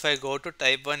 If I go to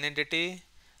type 1 entity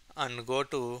and go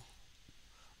to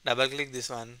double click this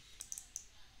one,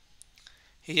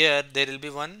 here there will be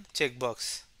one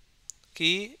checkbox,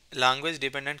 key language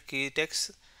dependent key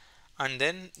text, and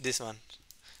then this one.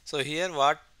 So here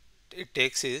what it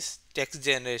takes is text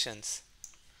generations.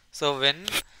 So when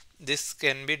this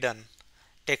can be done,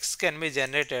 text can be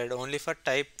generated only for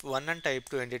type 1 and type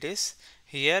 2 entities.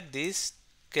 Here these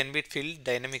can be filled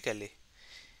dynamically.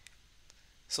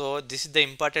 So this is the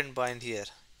important point here.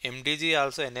 MDG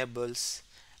also enables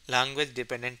language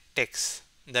dependent text.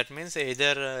 That means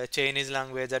either Chinese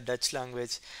language or Dutch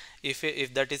language.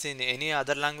 If that is in any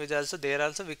other language also, there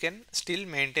also we can still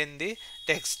maintain the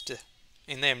text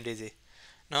in the MDG.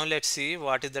 Now let's see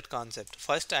what is that concept.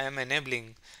 First I am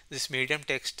enabling this medium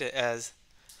text as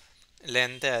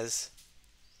length as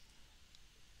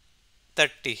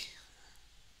 30.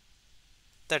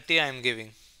 30 I am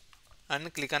giving,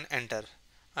 and click on enter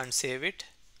and save it.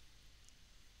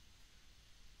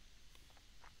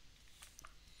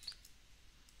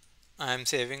 I am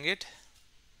saving it.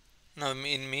 Now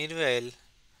in meanwhile,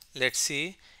 let's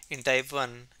see in type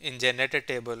 1 in generated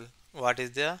table what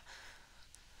is the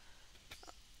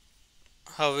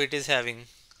how it is having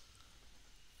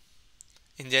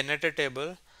in generated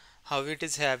table, how it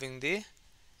is having the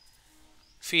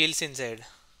fields inside.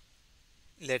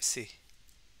 Let's see.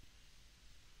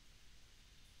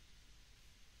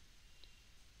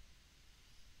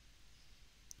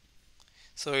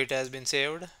 So it has been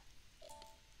saved.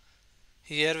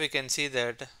 Here we can see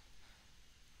that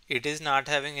it is not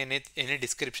having any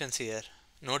descriptions here.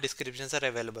 No descriptions are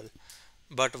available.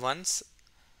 But once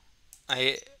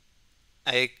I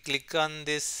click on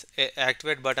this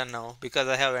activate button now, because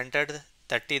I have entered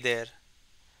 30 there.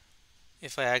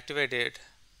 If I activate it,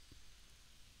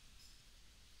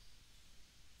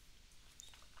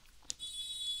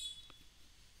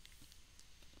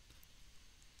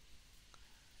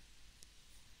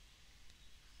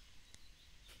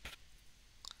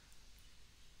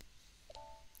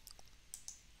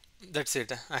 that's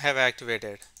it. I have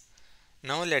activated.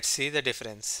 Now let's see the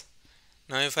difference.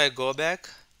 Now if I go back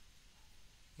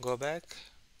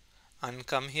and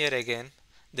come here again,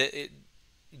 there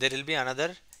will be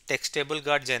another text table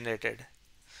got generated.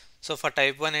 So for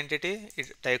type 1 entity,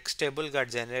 text table got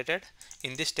generated.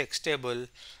 In this text table,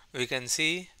 we can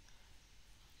see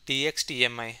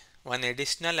txtmi. One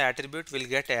additional attribute will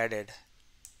get added,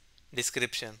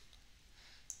 description.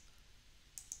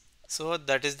 So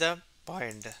that is the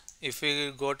point. If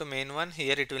we go to main one,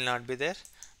 here it will not be there,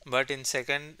 but in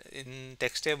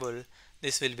text table,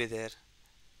 this will be there.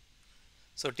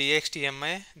 So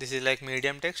txtmi, this is like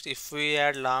medium text. If we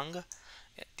add long,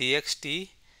 txt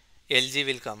lg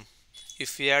will come.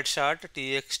 If we add short,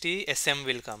 txt sm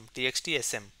will come. Txt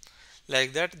sm.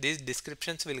 Like that, these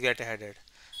descriptions will get added.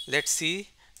 Let's see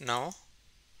now.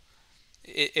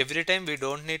 Every time we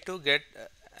don't need to get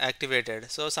activated.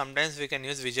 So sometimes we can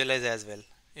use visualize as well.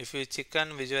 If we click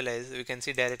on visualize, we can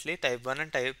see directly type 1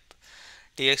 and type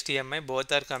txtmi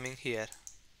both are coming here.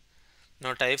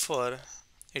 Now type 4,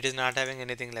 it is not having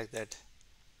anything like that.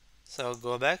 So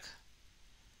go back.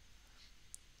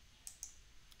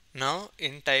 Now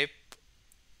in type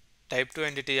 2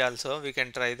 entity also we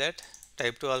can try that.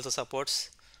 Type 2 also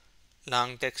supports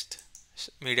long text,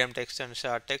 medium text and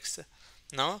short text.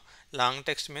 Now long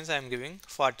text means I am giving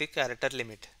 40 character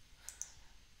limit.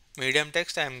 Medium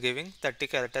text I am giving 30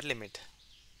 character limit.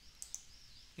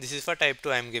 This is for type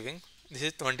 2 I am giving. This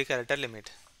is 20 character limit.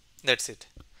 That's it.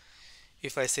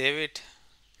 If I save it,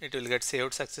 it will get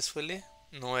saved successfully.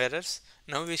 No errors.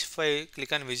 Now if I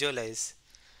click on visualize,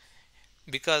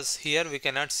 because here we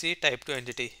cannot see type 2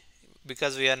 entity,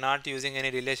 because we are not using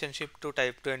any relationship to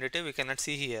type 2 entity, we cannot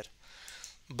see here.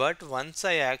 But once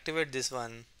I activate this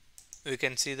one, we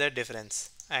can see the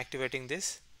difference. Activating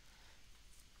this,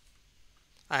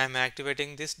 I am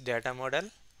activating this data model.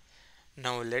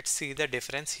 Now let's see the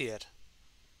difference here.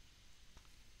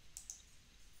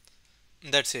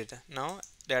 That's it. Now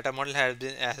data model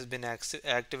has been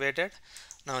activated.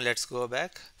 Now let's go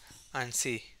back and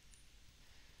see.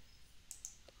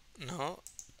 Now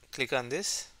click on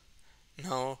this.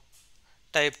 Now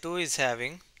type 2 is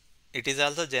having, it is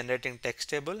also generating text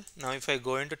table. Now if I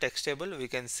go into text table, we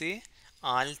can see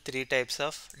all three types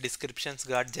of descriptions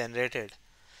got generated.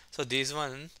 So these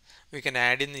ones we can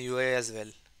add in the UI as well.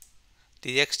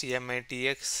 txtmi,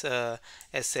 tx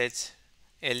sh,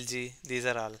 lg, these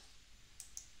are all.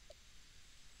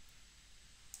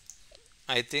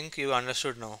 I think you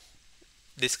understood now.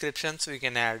 Descriptions we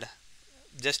can add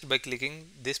just by clicking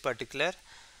this particular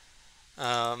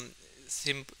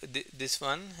this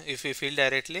one, if we fill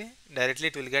directly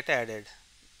it will get added.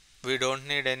 We don't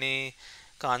need any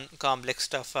complex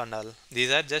stuff and all.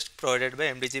 These are just provided by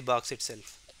MDG box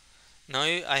itself. Now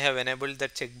I have enabled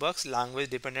that checkbox language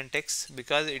dependent text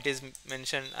because it is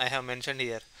mentioned, I have mentioned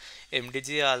here.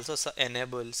 MDG also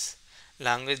enables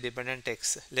language dependent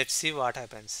text. Let's see what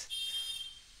happens.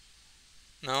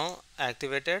 Now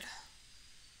activated,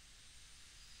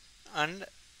 and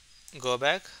go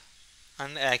back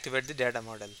and activate the data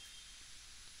model.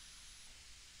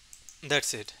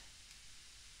 That's it.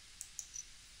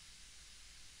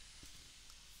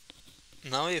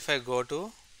 Now if I go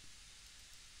to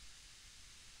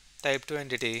type 2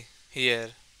 entity here,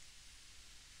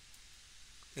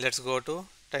 let's go to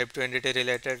type 2 entity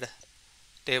related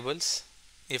tables.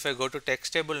 If I go to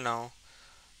text table now,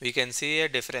 we can see a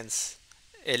difference.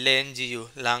 LANGU,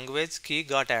 language key,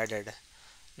 got added.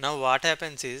 Now what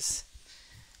happens is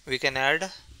we can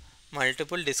add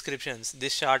multiple descriptions.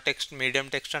 This short text, medium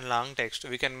text and long text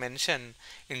we can mention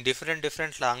in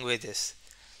different languages.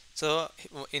 So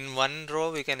in one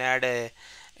row we can add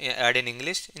in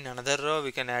English, in another row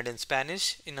we can add in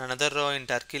Spanish, in another row in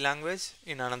Turkey language,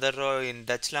 in another row in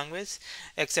Dutch language,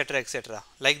 etc., etc.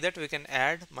 Like that we can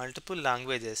add multiple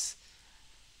languages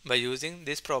by using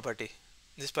this property,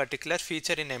 this particular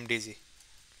feature in MDG.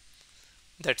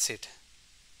 That's it.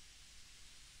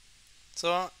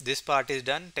 So this part is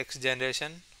done. Text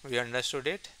generation, we understood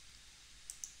it.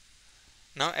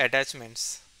 Now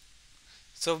attachments.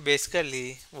 So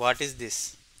basically what is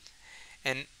this?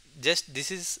 And just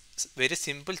this is very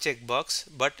simple checkbox,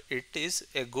 but it is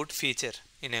a good feature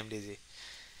in MDG.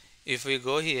 If we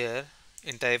go here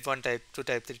in type 1, type 2,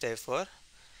 type 3, type 4,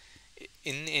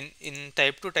 in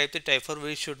type 2, type 3, type 4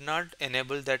 we should not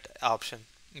enable that option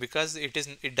because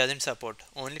it doesn't support.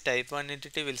 Only type 1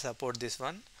 entity will support this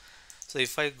one. So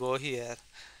if I go here,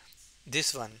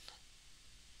 this one,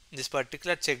 this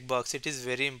particular checkbox, it is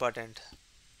very important.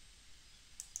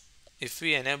 If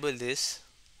we enable this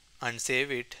and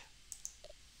save it,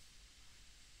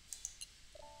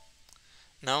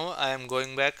 now I am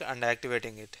going back and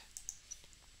activating it.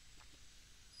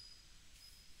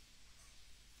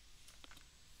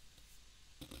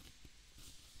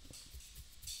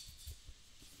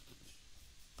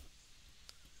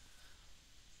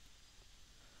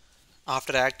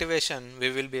 After activation, we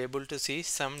will be able to see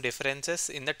some differences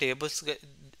in the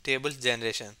tables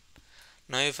generation.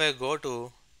 Now if I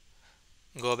go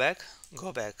back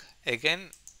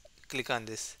again, click on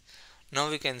this. Now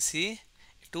we can see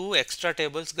 2 extra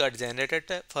tables got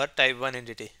generated for type 1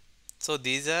 entity. So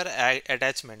these are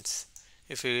attachments.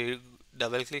 If we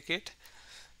double click it,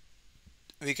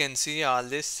 we can see all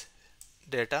this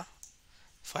data,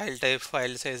 file type,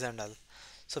 file size and all.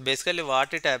 So basically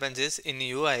what it happens is in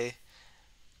UI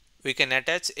we can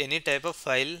attach any type of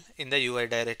file in the UI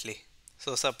directly.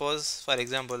 So suppose for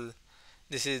example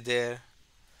this is there,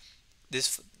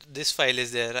 this file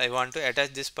is there, I want to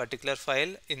attach this particular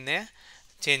file in a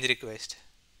change request.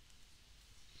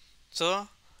 So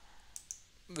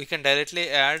we can directly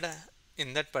add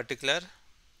in that particular,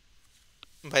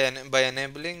 by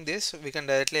enabling this we can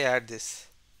directly add this,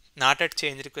 not at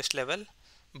change request level,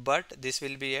 but this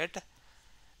will be at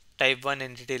type 1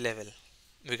 entity level.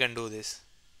 We can do this.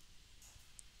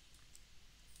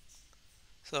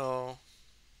 So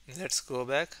let's go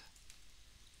back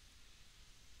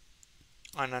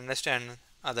and understand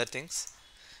other things.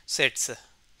 Sets.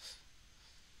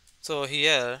 So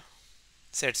here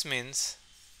sets means,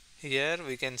 here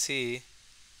we can see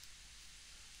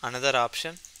another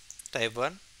option, type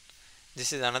 1.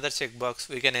 This is another checkbox,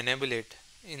 we can enable it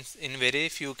in very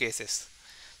few cases.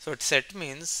 So set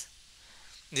means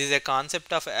this is a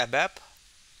concept of ABAP,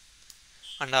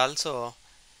 and also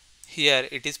here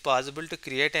it is possible to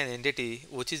create an entity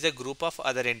which is a group of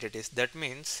other entities. That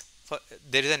means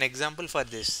there is an example for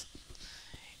this.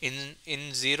 In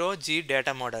 0G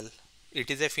data model,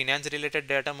 it is a finance related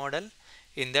data model.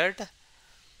 In that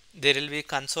there will be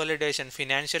consolidation,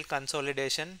 financial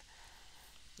consolidation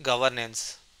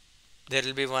governance. There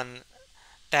will be one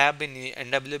tab in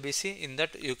NWBC, in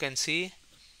that you can see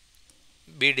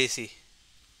BDC.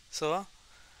 So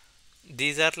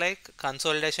these are like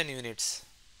consolidation units.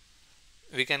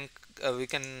 We can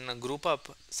group up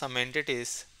some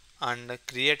entities and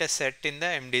create a set in the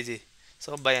MDG.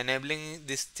 So by enabling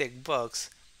this checkbox,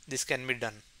 this can be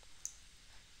done.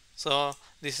 So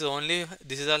this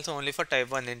is also only for type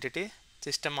 1 entity.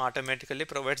 System automatically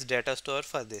provides data store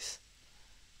for this.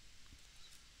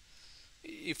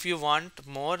 If you want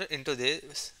more into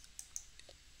this,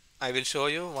 I will show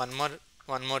you one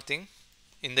more thing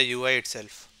in the UI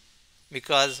itself,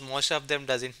 because most of them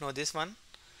doesn't know this one.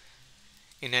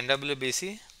 in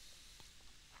NWBC,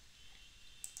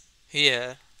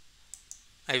 here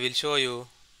I will show you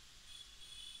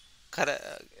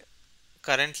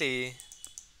currently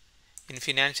in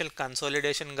financial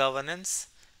consolidation governance,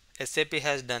 SAP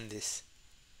has done this.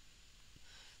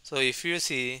 So if you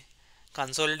see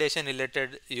consolidation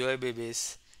related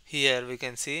UIBBs, here we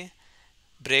can see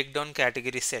breakdown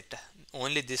category set.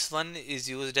 Only this one is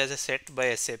used as a set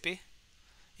by SAP.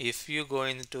 If you go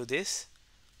into this,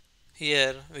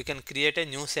 here we can create a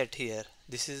new set here.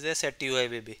 This is the set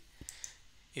UIBB.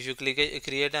 If you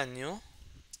create a new,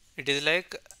 it is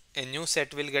like a new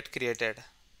set will get created.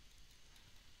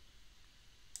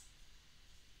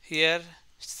 Here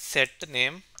set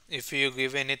name, if you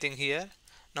give anything here,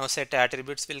 now set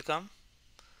attributes will come.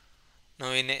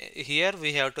 Now here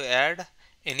we have to add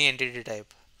any entity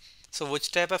type. So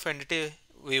which type of entity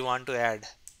we want to add,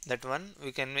 that one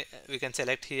we can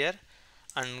select here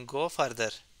and go further.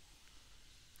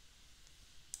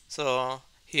 So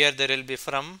here there will be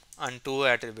from and two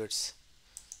attributes.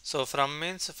 So from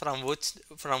means from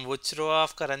which row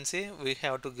of currency we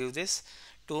have to give this.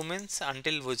 Two means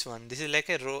until which one. This is like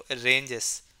a row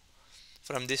ranges.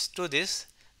 From this to this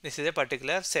is a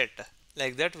particular set.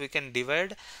 Like that we can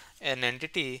divide an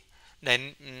entity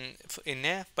then in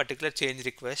a particular change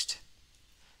request.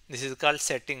 This is called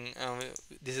setting.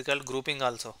 This is called grouping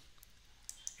also.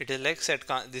 It is like set.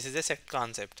 This is a set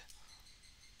concept.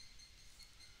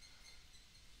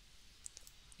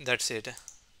 That's it.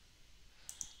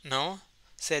 Now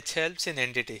search helps in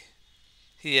entity.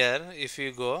 Here if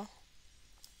you go,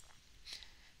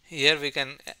 here we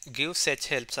can give search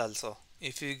helps also.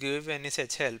 If you give any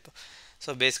search help,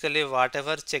 so basically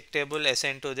whatever check table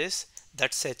assigned to this,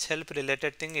 that search help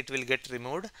related thing, it will get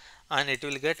removed and it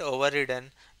will get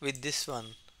overridden with this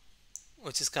one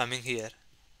which is coming here.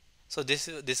 So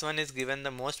this one is given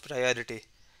the most priority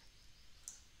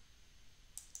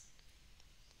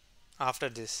after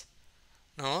this.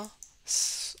 Now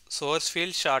source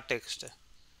field short text.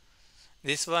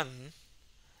 This one,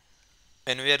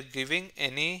 when we are giving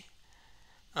anything,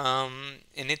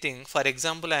 for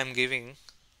example I am giving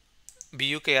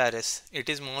BUKRS, it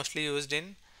is mostly used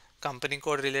in company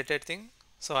code related thing.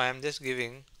 So I am just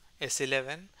giving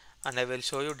S11 and I will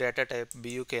show you data type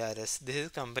BUKRS. This is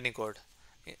company code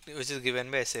which is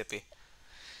given by SAP.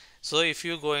 So if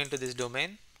you go into this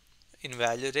domain, in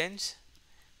value range,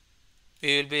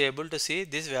 we will be able to see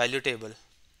this value table.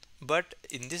 But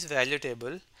in this value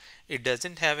table, it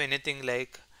doesn't have anything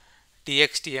like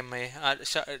TXTMI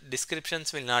or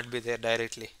descriptions will not be there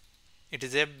directly. It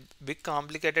is a big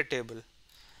complicated table.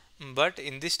 But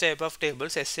in this type of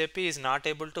tables, SAP is not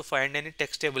able to find any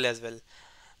text table as well,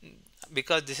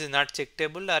 because this is not check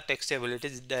table or text table. It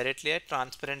is directly a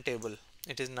transparent table.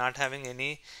 It is not having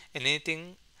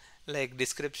anything like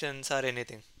descriptions or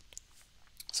anything.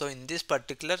 So in this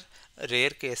particular rare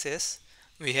cases,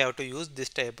 we have to use this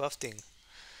type of thing.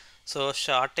 So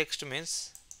short text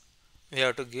means we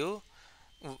have to give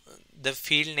the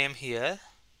field name here,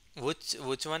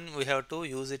 which one we have to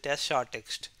use it as short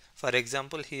text. For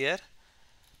example here,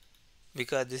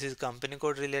 because this is company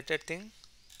code related thing,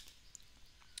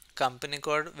 company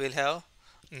code will have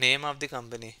name of the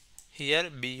company. Here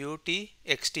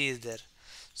BUTXT is there.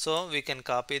 So we can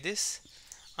copy this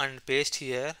and paste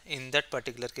here in that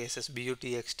particular cases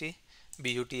BUTXT,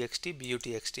 BUTXT,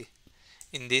 BUTXT.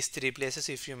 In these three places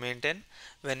if you maintain,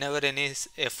 whenever any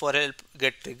F4 help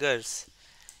get triggers,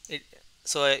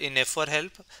 so in F4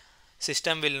 help,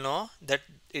 system will know that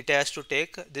it has to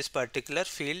take this particular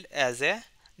field as a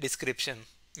description,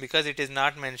 because it is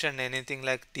not mentioned anything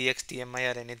like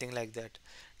TXTMI or anything like that.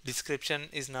 Description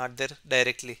is not there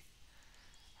directly,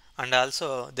 and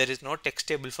also there is no text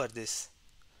table for this.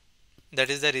 That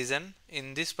is the reason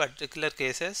in this particular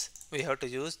cases we have to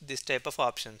use this type of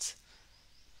options.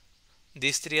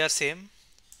 These three are same.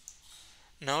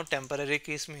 Now temporary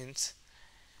keys means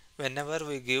whenever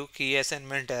we give key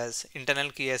assignment as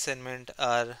internal key assignment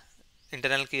or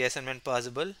internal key assignment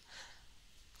possible,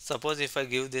 suppose if I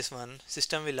give this one,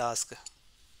 system will ask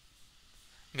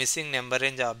missing number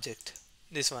range object,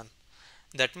 this one.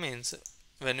 That means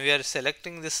when we are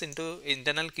selecting this into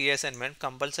internal key assignment,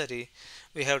 compulsory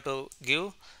we have to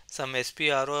give some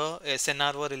SPRO,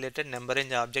 SNRO related number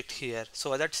range object here,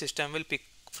 so that system will pick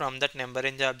from that number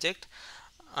range object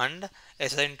and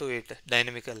assign to it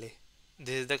dynamically.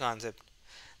 This is the concept.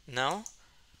 Now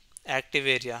active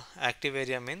area. Active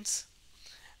area means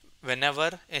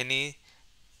whenever any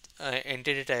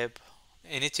entity type,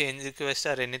 any change request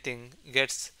or anything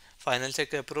gets final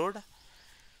check approved,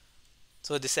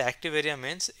 so this active area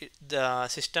means the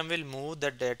system will move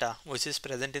the data which is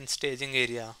present in staging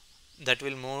area. that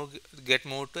will get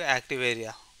moved to active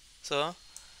area. So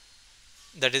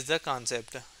that is the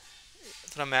concept.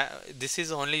 This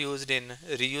is only used in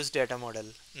reuse data model,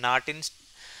 not in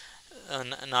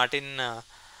not in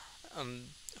um,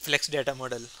 flex data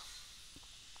model.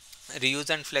 Reuse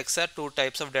and flex are two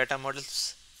types of data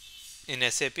models in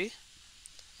SAP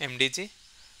MDG.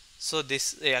 So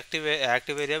this active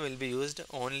area will be used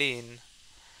only in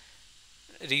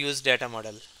reuse data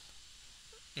model.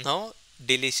 Now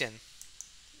deletion.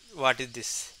 What is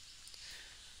this?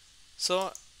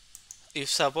 So if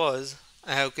suppose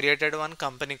I have created one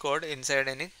company code inside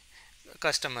any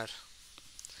customer,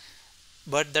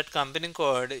 but that company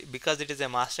code, because it is a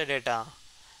master data,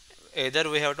 either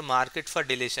we have to mark it for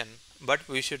deletion, but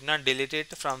we should not delete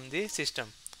it from the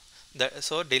system.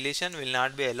 So deletion will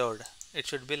not be allowed. It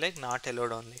should be like not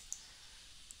allowed only.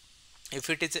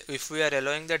 If we are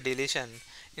allowing the deletion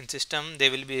in system, they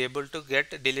will be able to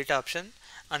get delete option,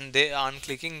 and they on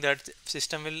clicking that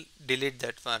system will delete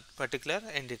that particular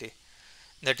entity.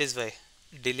 That is why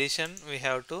deletion we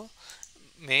have to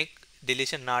make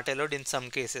deletion not allowed in some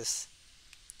cases.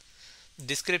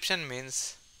 Description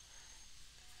means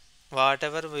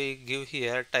whatever we give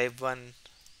here type 1,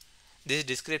 this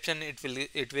description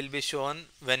it will be shown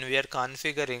when we are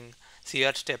configuring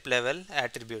CR step level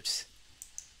attributes.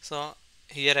 So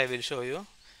here I will show you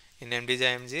in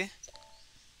MDG-IMG.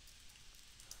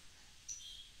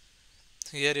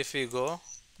 Here if we go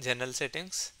general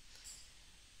settings,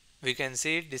 we can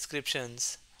see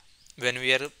descriptions when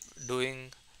we are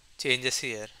doing changes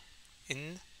here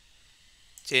in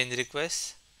change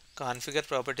request, configure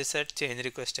property set, change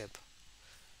request step.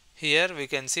 Here we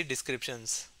can see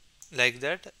descriptions like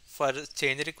that. For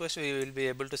change request we will be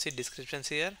able to see descriptions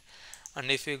here,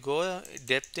 and if we go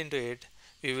depth into it,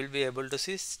 we will be able to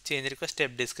see change request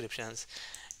step descriptions.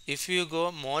 If you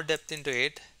go more depth into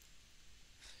it,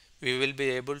 we will be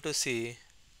able to see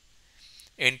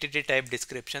entity type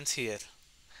descriptions here.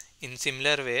 In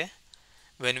similar way,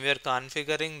 when we are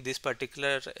configuring this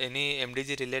particular any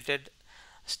MDG related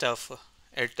stuff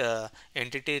at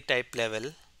entity type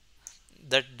level,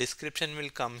 that description will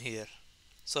come here,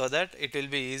 so that it will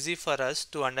be easy for us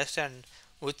to understand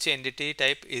which entity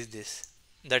type is this.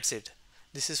 That's it.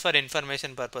 This is for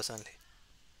information purpose only.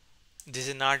 This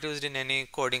is not used in any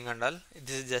coding and all.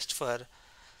 This is just for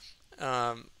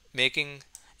making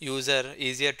user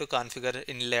easier to configure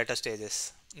in later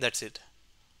stages. That's it.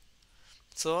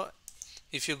 So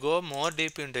if you go more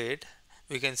deep into it,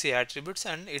 we can see attributes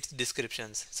and its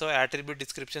descriptions. So attribute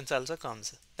descriptions also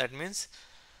comes. That means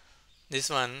this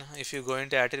one, if you go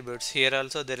into attributes, here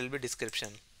also there will be description.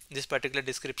 This particular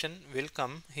description will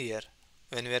come here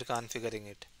when we are configuring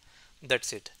it.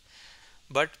 That's it.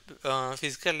 But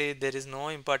physically there is no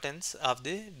importance of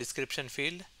the description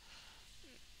field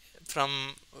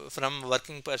from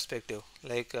working perspective.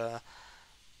 Like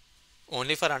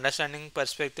only for understanding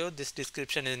perspective, this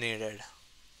description is needed.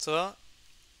 So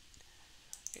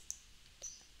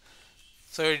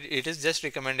it is just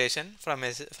recommendation from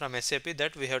SAP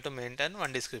that we have to maintain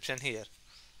one description here,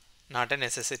 not a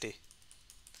necessity.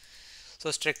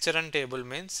 So structure and table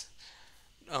means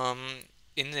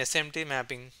in SMT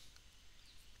mapping,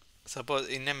 suppose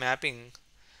in a mapping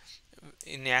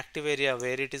in active area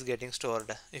where it is getting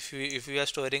stored, if we are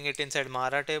storing it inside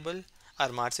Mara table or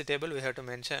Marcy table,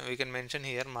 we can mention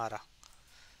here Mara.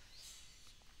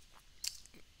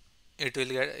 It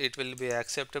will be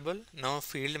acceptable. Now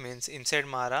field means inside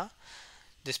Mara,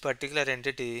 this particular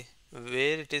entity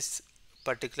where it is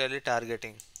particularly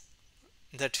targeting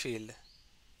that field.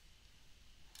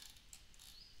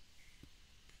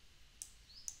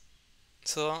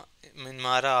 So in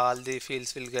Mara all the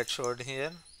fields will get showed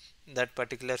here. That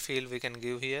particular field we can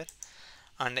give here,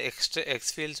 and extra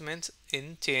X fields means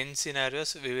in change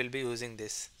scenarios we will be using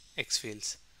this X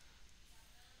fields.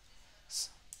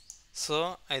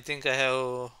 So I think I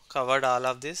have covered all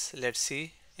of this. Let's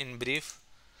see in brief.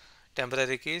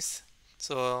 Temporary keys.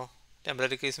 So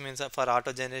temporary keys means for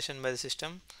auto generation by the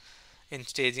system in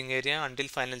staging area until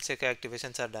final check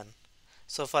activations are done.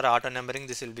 So for auto numbering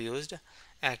this will be used.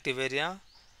 Active area,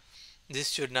 this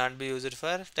should not be used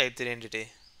for type 3 entity,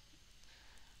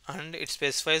 and it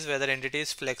specifies whether entity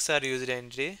is flex or used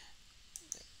entity.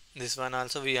 This one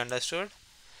also we understood.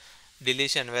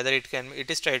 Deletion, whether it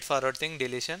is straightforward thing,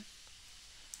 deletion.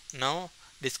 Now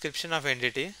description of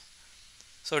entity.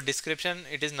 So description,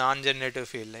 it is non-generative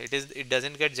field. It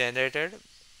doesn't get generated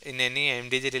in any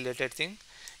MDG related thing.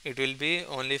 It will be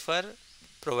only for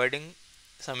providing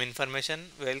some information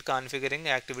while configuring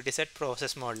activity set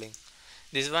process modeling.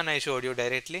 This one I showed you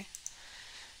directly.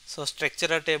 So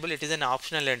structure or table, it is an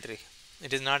optional entry.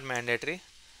 It is not mandatory.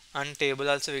 and table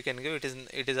also we can give.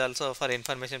 It is also for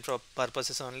information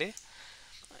purposes only.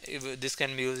 This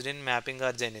can be used in mapping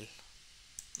or Genil.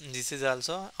 This is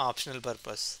also optional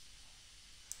purpose.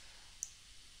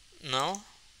 Now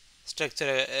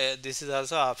structure, this is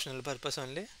also optional purpose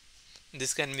only.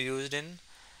 This can be used in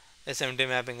SMT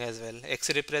mapping as well.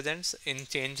 X represents in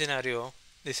change scenario.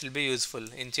 This will be useful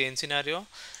in change scenario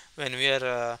when we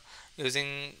are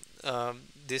using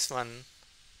this one.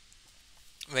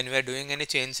 When we are doing any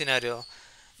change scenario,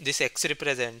 this X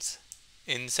represents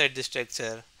inside the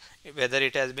structure whether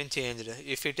it has been changed.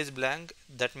 If it is blank,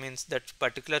 that means that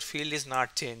particular field is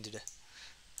not changed.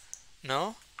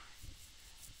 Now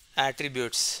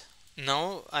attributes.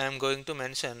 Now I am going to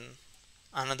mention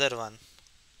another one.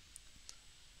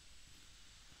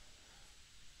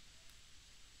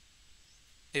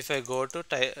 If I go to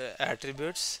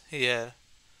attributes here,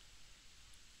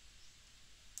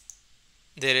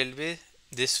 there will be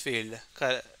this field,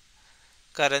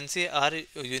 currency or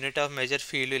unit of measure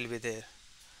field will be there.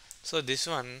 So this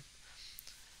one,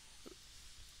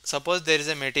 suppose there is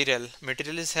a material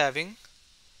is having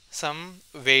some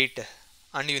weight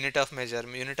and unit of measure.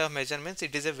 Unit of measure means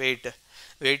it is a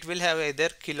weight will have either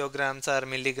kilograms or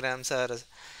milligrams or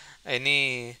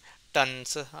any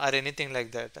tons or anything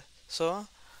like that. So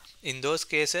in those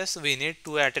cases we need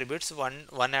two attributes.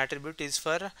 One attribute is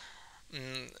for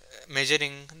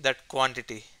measuring that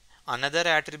quantity, another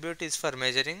attribute is for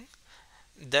measuring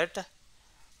that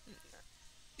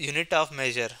unit of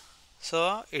measure.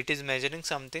 So it is measuring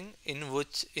something in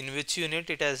which unit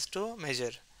it has to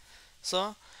measure.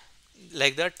 So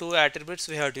like that, two attributes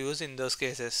we have to use in those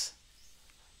cases.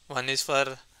 One is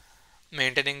for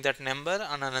maintaining that number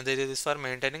and another is for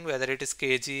maintaining whether it is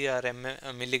kg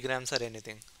or milligrams or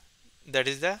anything. That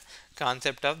is the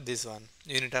concept of this one,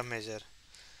 unit of measure.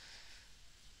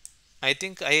 I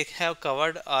think I have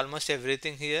covered almost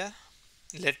everything here.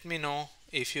 Let me know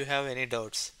if you have any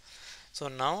doubts. So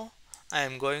now I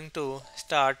am going to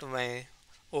start my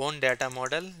own data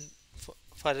model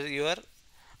for your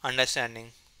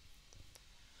understanding.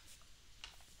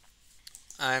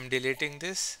 I am deleting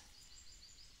this.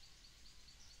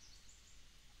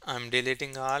 I am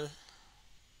deleting all.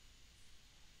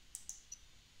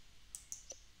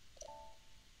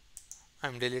 I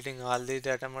am deleting all the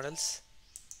data models.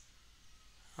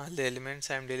 All the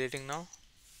elements I am deleting now.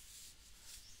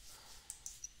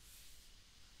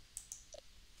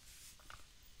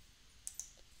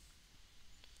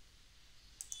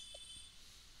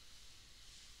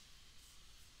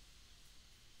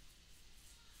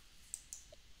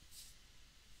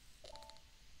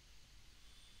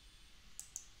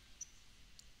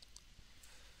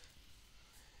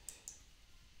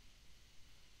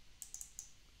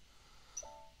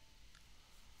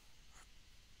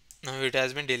 Now it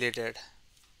has been deleted.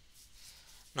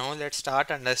 Now let's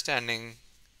start understanding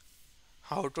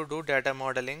how to do data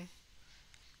modeling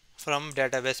from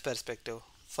database perspective.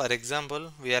 For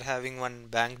example, we are having one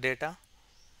bank data.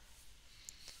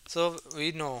 So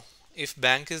we know if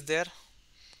bank is there,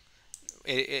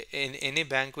 any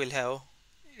bank will have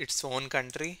its own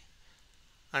country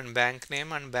and bank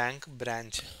name and bank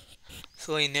branch.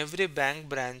 So in every bank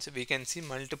branch we can see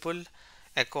multiple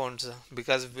accounts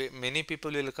because many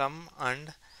people will come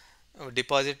and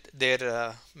deposit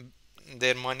their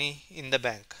money in the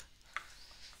bank.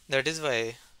 That is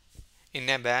why in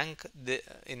a bank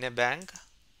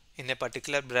in a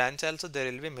particular branch also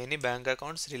there will be many bank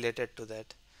accounts related to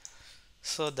that.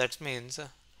 So that means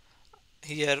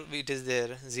here it is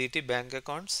there ZT bank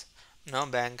accounts. Now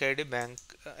bank ID, bank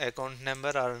account number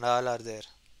and all are there.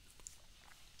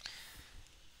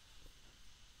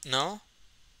 Now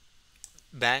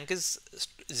bank is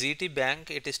ZT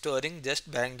bank, it is storing just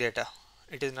bank data.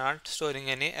 It is not storing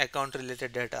any account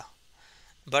related data.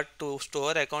 But to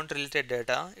store account related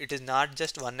data, it is not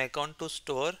just one account to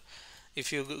store.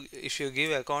 If you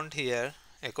give account here,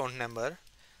 account number,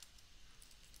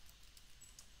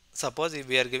 suppose if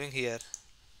we are giving here,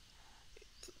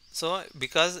 so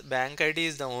because bank ID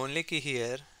is the only key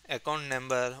here, account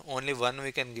number only one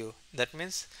we can give. That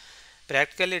means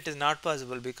practically it is not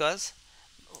possible because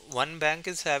one bank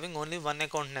is having only one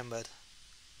account number.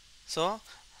 So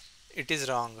it is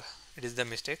wrong, it is the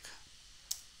mistake.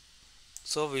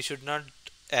 So we should not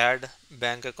add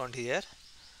bank account here.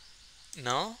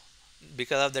 Now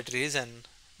because of that reason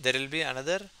there will be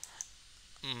another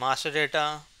master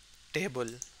data table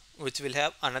which will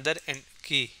have another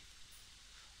key,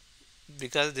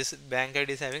 because this bank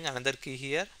ID is having another key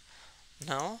here.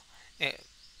 Now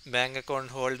bank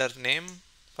account holder name,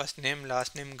 first name,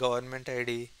 last name, government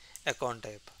ID, account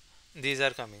type, these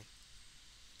are coming.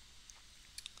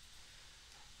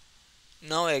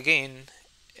 Now again,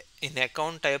 in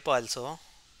account type also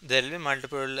there will be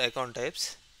multiple account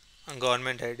types and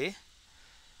government ID.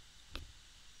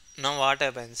 Now what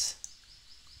happens?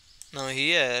 Now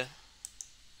here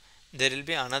there will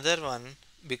be another one,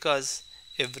 because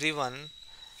every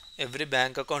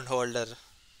bank account holder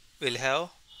will have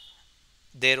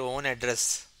their own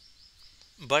address,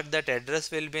 but that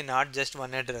address will be not just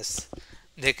one address.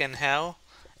 They can have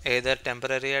either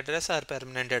temporary address or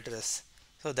permanent address.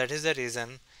 So that is the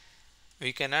reason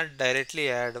we cannot directly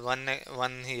add one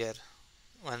here,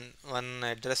 one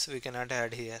address we cannot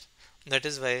add here. That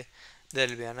is why there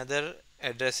will be another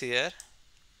address here.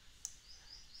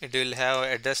 It will have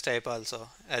address type also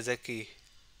as a key.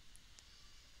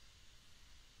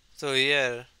 So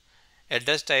here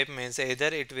address type means either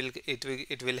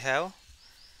it will have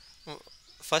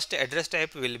first address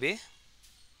type will be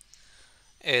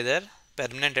either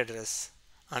permanent address,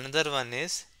 another one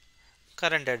is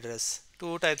current address.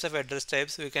 Two types of address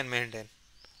types we can maintain.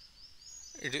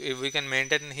 We can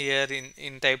maintain here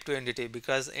in type 2 entity,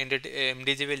 because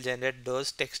MDG will generate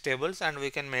those text tables and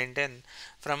we can maintain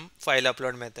from file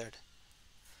upload method.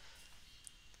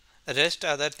 Rest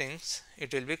other things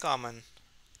it will be common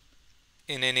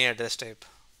in any address type.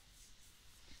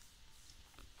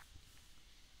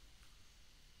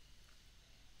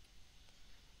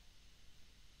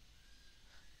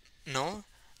 Now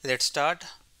let's start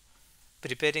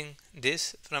preparing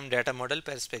this from data model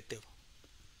perspective.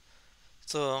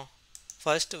 So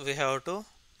first we have to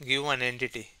give one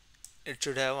entity. It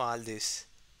should have all this.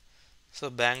 So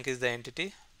bank is the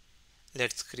entity.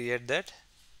 Let's create that.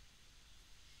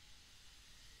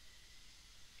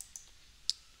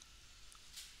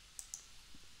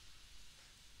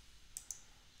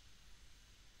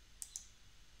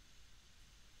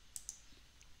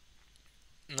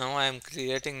 Now I am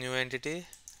creating new entity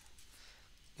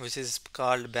which is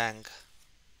called bank.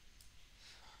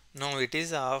 Now it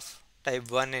is of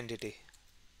type 1 entity.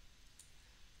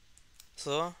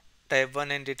 So type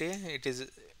 1 entity, it is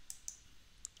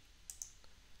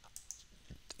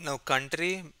now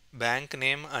country, bank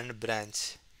name and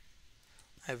branch.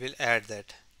 I will add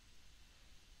that.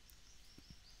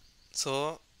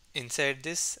 So inside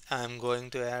this I am going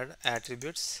to add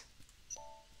attributes.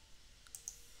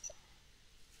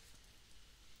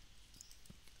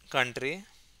 Country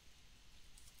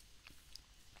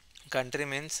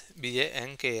means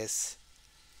BANKS.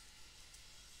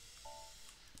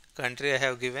 Country I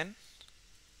have given.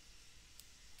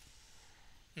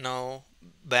 Now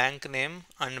bank name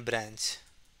and branch.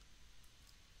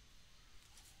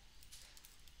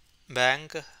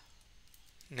 Bank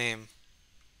name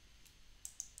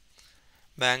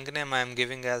I am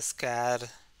giving as char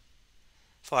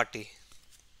 40.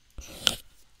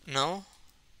 Now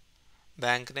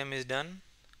bank name is done.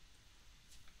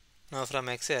 Now from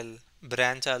Excel,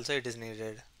 branch also it is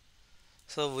needed.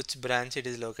 So which branch it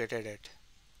is located at?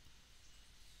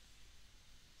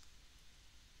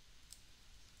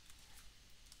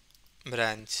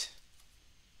 Branch.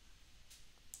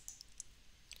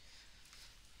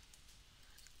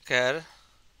 Char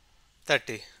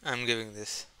 30. I am giving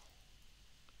this.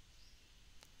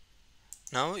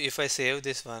 Now if I save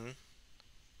this one,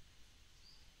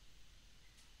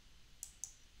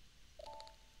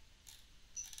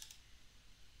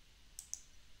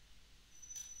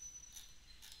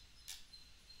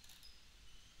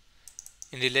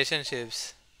 in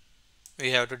relationships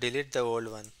we have to delete the old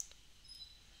one.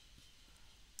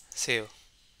 Save.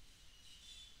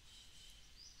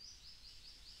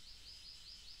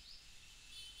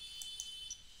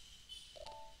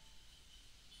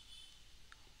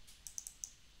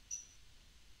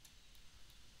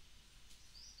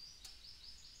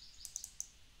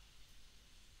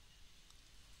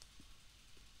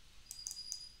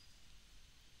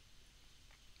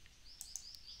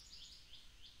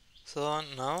 So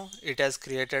now it has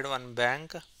created one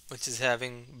bank which is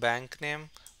having bank name,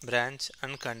 branch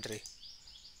and country.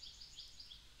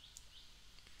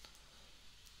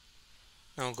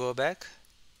 Now go back.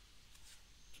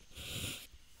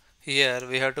 Here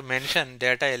we have to mention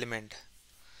data element.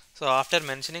 So after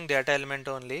mentioning data element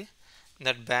only,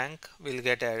 that bank will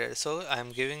get added. So I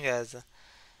am giving as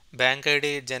bank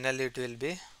ID, generally it will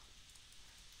be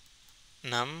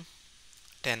num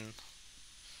 10.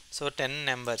 So 10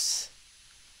 numbers.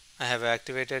 I have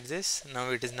activated this. Now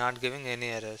it is not giving any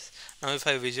errors. Now if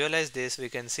I visualize this, we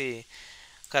can see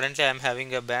currently I am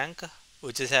having a bank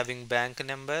which is having bank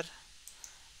number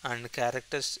and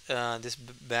characters, this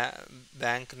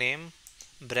bank name,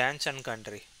 branch and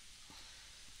country.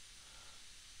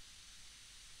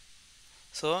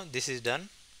 So this is done.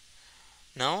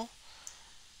 Now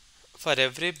for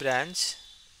every branch,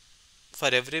 for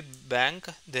every bank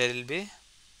there will be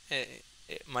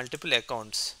multiple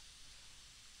accounts.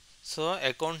 So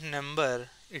account number,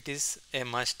 it is a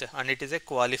must and it is a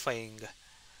qualifying,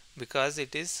 because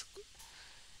it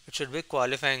should be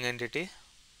qualifying entity.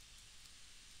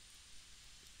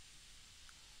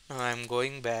 Now I am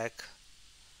going back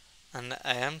and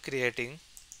I am creating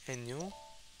a new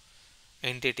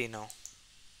entity now.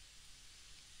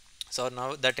 So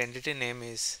now that entity name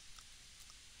is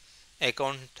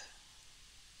account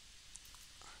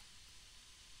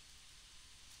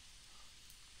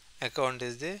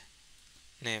is the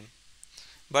name.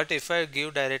 But if I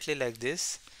give directly like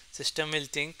this, system will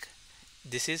think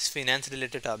this is finance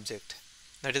related object.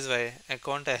 That is why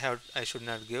account I should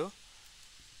not give.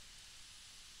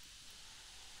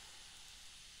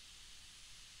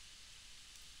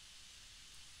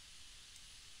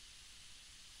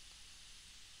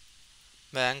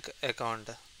 Bank account,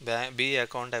 B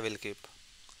account I will keep.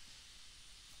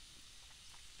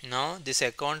 Now this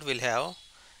account will have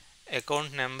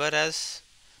account number as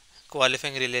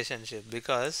qualifying relationship,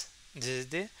 because this is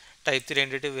the type 3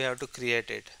 entity we have to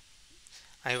create it.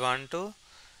 I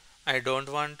don't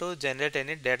want to generate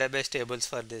any database tables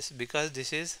for this, because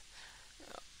this is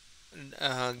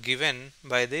given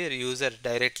by the user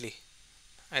directly.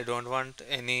 I don't want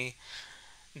any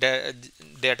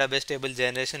database table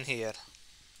generation here.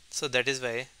 So that is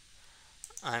why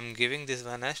I am giving this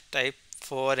one as type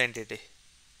 4 entity.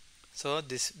 So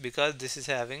this, because this is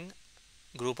having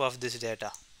group of this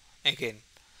data. Again,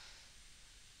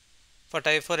 for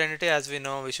type 4 entity, as we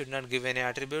know, we should not give any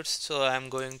attributes. So I am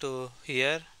going to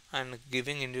here and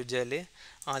giving individually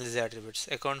all these attributes.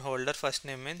 Account holder first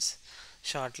name means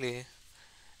shortly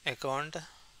account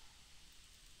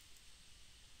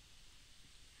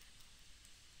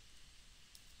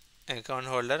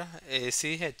holder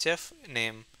ACHF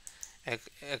name,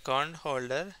 account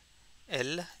holder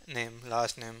L name,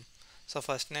 last name. So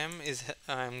first name is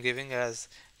I am giving as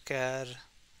care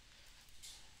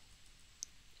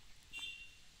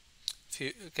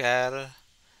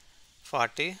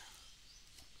 40.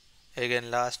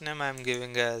 Again last name I am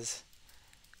giving as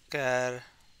care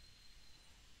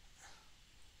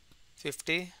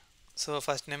 50. So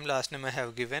first name last name I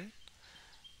have given.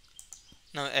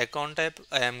 Now account type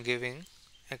I am giving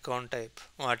account type,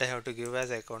 what I have to give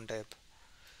as account type.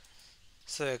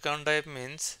 So account type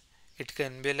means it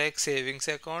can be like savings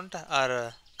account or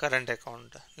a current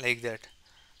account, like that.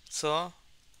 So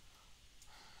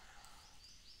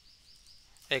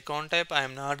account type I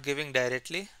am not giving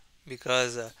directly,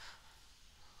 because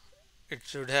it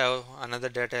should have another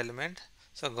data element.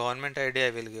 So government ID I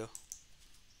will give.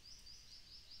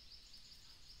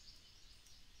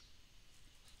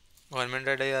 Government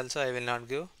ID also I will not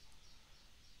give,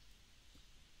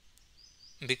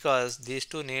 because these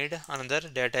two need another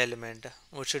data element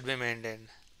which should be maintained.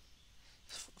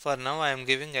 For now I am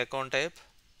giving account type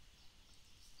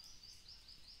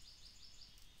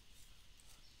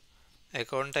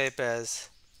as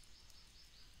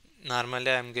normally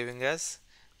I am giving as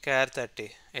care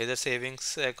 30, either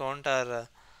savings account or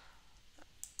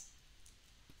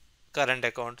current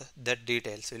account, that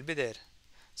details will be there.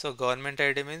 So government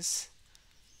ID means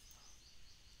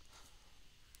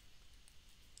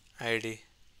ID.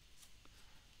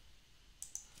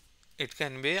 It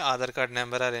can be Aadhaar card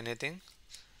number or anything.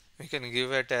 We can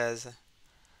give it as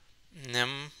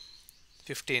num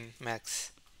 15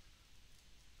 max.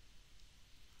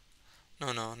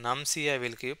 No, num-c I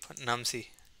will keep, num-c.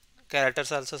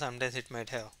 Characters also sometimes it might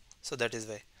have. So that is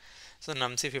why. So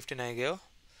num-c 15 I gave.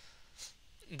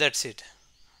 That's it.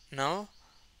 Now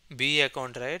B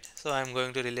account, right? So I am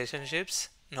going to relationships.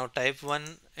 Now type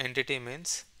 1 entity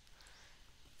means,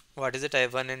 what is the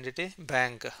type 1 entity?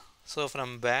 Bank. So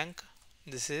from bank,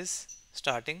 this is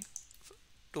starting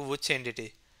to which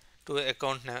entity? To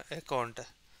account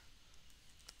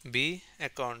B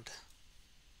account.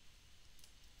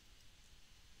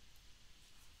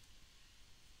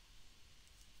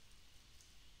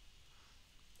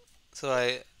 So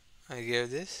I gave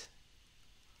this.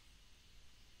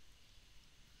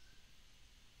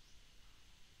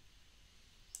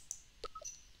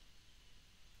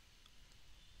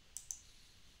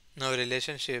 Now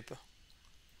relationship.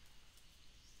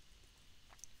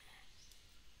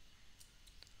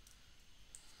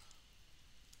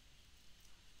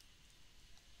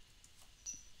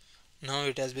 Now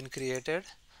it has been created.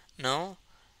 Now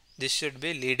this should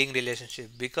be leading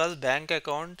relationship, because bank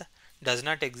account does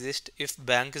not exist if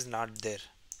bank is not there.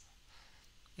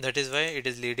 That is why it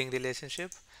is leading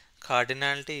relationship.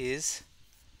 Cardinality is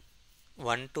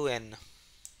 1 to n.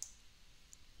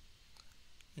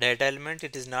 Data element,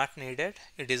 it is not needed,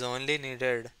 it is only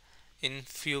needed in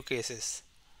few cases.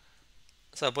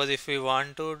 Suppose if we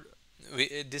want to,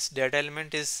 this data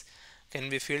element is can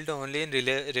be filled only in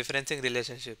referencing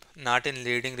relationship, not in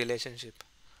leading relationship.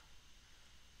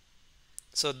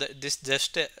 So this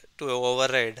just to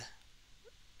override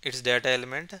its data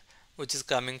element which is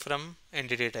coming from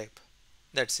entity type.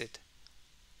 That's it.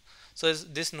 So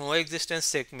this no existence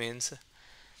check means,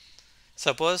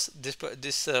 suppose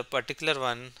this particular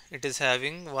one, it is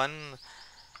having one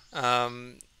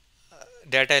um,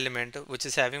 data element which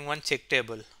is having one check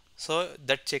table. So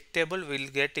that check table will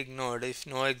get ignored if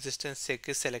no existence check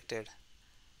is selected.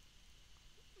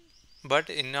 But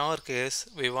in our case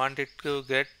we want it to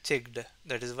get checked.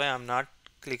 That is why I'm not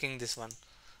clicking this one.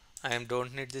 I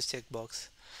don't need this checkbox.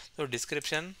 So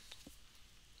description,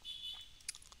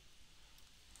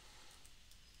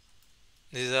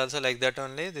 this is also like that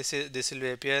only. This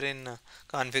will appear in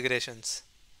configurations.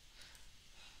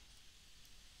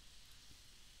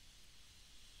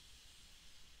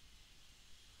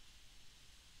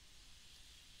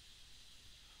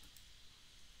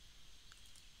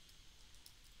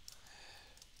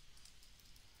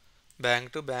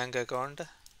 Bank to bank account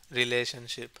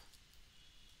relationship.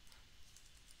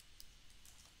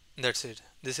 That's it.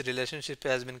 This relationship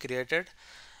has been created.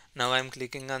 Now I'm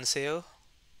clicking on save,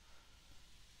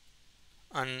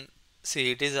 and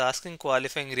see it is asking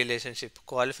qualifying relationship.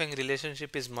 Qualifying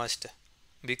relationship is must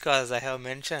because I have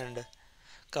mentioned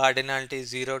cardinality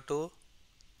 0 to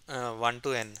 1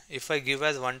 to n. If I give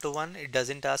as 1 to 1, it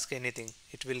doesn't ask anything,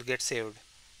 it will get saved.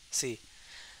 See,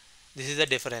 this is the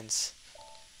difference.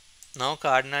 Now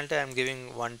cardinality I am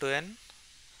giving 1 to n.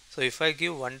 So if I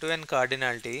give 1 to n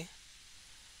cardinality,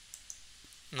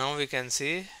 now we can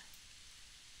see,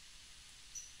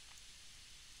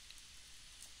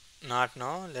 not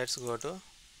now, let's go to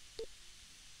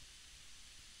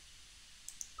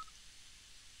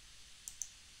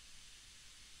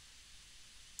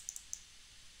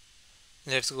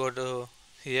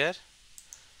here.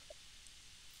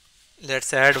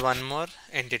 Let's add one more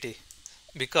entity,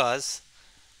 because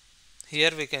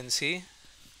here we can see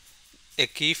a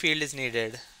key field is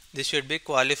needed. This should be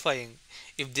qualifying.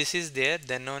 If this is there,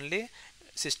 then only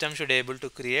system should able to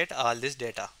create all this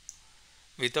data.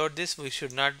 Without this we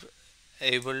should not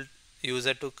able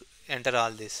user to enter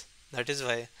all this. That is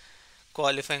why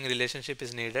qualifying relationship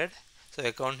is needed. So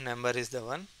account number is the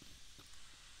one.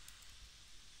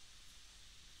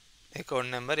 Account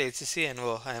number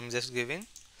ACCNO I am just giving.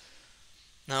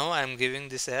 Now I am giving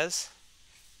this as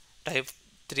type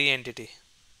 3 entity.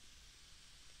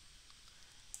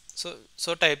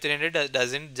 So type 3 entity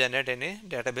doesn't generate any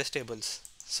database tables.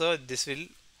 So this will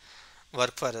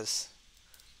work for us.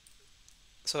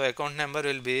 So account number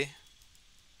will be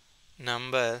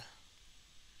number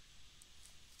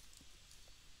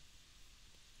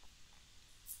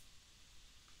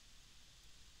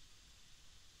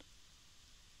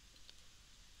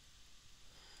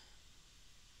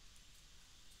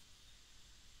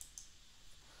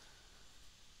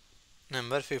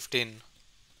number 15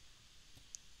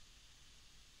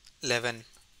 11.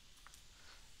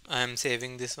 I am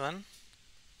saving this one.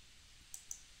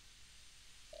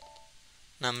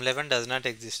 Num11 does not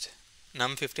exist.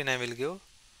 Num15 I will give.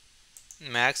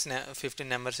 Max 15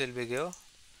 numbers will be give.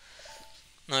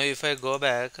 Now if I go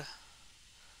back,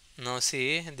 now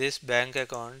see this bank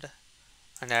account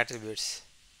and attributes.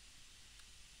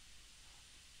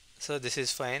 So this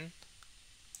is fine.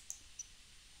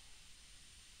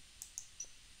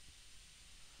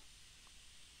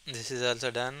 This is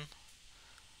also done.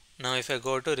 Now if I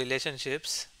go to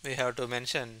relationships, we have to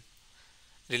mention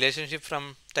relationship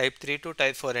from type 3 to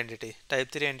type 4 entity.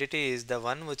 Type 3 entity is the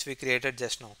one which we created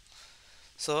just now.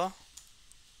 So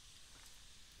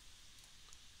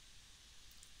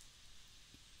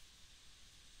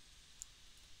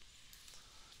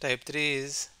type 3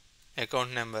 is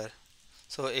account number.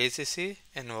 So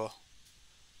ACCNO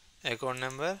account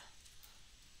number,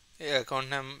 account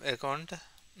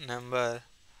number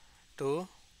to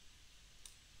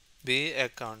be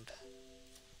account,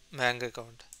 bank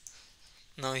account.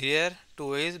 Now here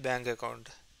 2 is bank account.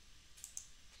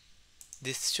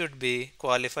 This should be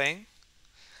qualifying,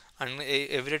 and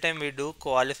every time we do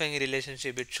qualifying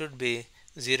relationship it should be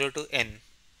 0 to n,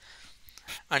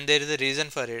 and there is a reason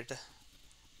for it.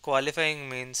 Qualifying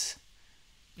means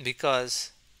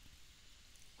because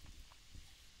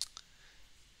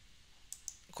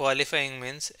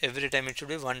every time it should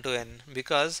be 1 to n,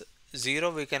 because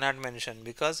 0 we cannot mention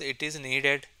because it is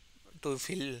needed to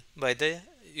fill by the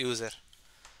user.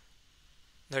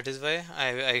 That is why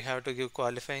I have to give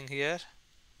qualifying here.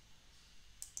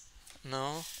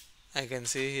 Now I can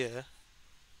see here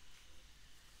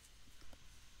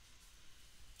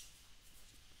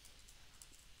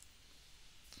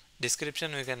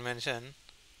description. We can mention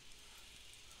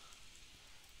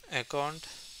account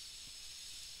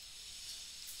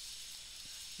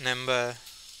number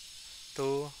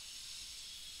to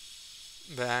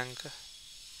bank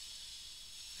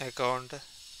account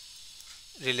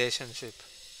relationship.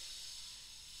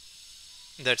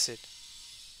 That's it.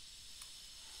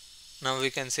 Now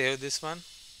we can save this one.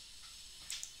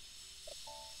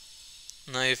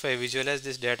 Now if I visualize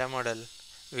this data model,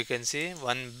 we can see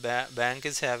one bank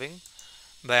is having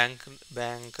bank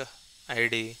bank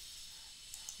ID,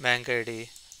 bank ID,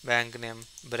 bank name,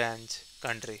 branch,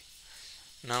 country.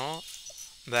 Now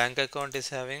bank account is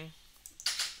having,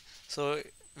 so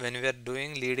when we are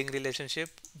doing leading relationship,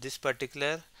 this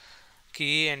particular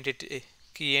key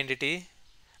entity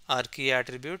or key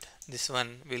attribute, this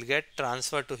one will get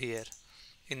transferred to here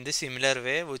in the similar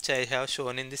way which I have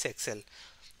shown in this Excel.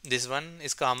 This one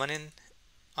is common in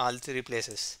all three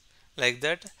places. Like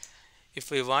that,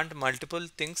 if we want multiple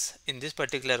things in this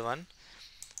particular one,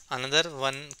 another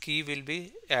one key will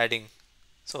be adding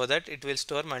so that it will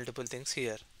store multiple things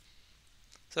here.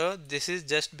 So this is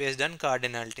just based on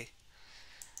cardinality.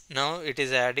 Now it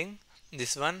is adding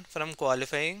this one from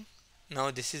qualifying.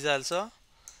 Now this is also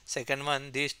second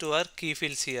one. These two are key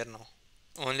fields here now.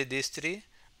 Only these three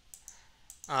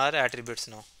are attributes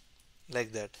now.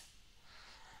 Like that.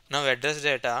 Now address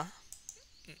data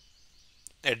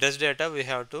we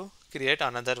have to create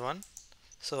another one.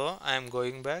 So I am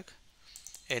going back,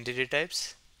 entity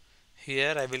types.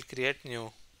 Here I will create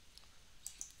new.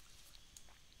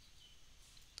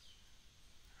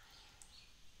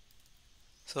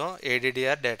 So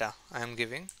ADDR data I am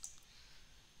giving.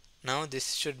 Now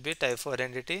this should be type 4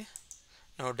 entity.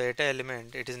 Now data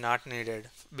element, it is not needed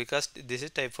because this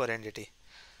is type 4 entity.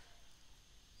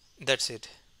 That's it.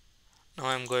 Now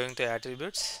I am going to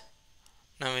attributes.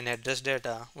 Now in address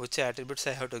data, which attributes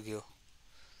I have to give.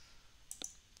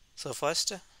 So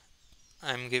first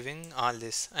I am giving all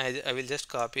this. I will just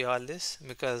copy all this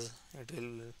because it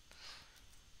will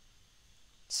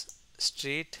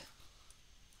street,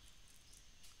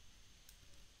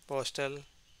 postal,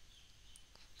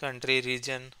 country,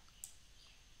 region,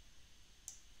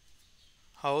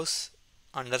 house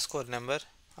underscore number,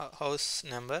 house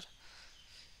number,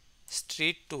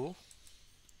 street to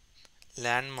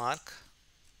landmark,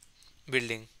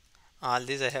 building. All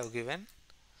these I have given.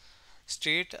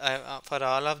 Street, for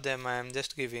all of them I am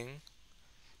just giving.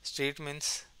 Street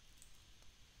means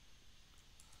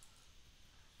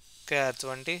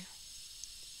KR20.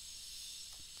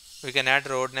 We can add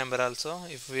road number also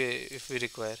if we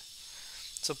require.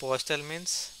 So postal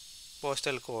means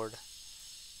postal code.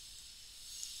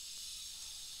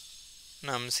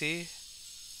 NUMC,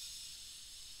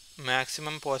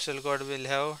 maximum postal code will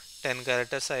have 10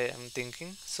 characters I am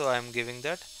thinking, so I am giving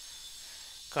that.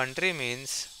 Country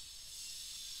means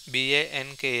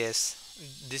BANKS,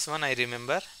 this one I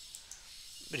remember.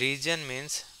 Region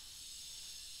means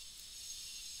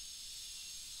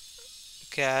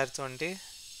KR20,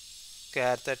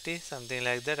 KR30, something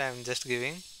like that I am just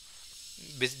giving.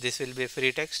 This will be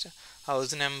free text.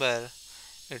 House number,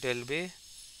 it will be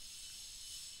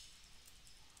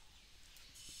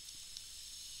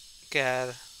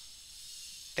KR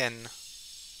 10.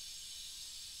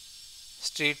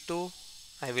 Street 2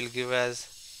 I will give as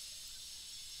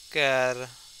KR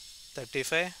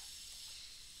 35.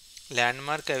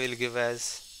 Landmark I will give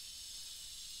as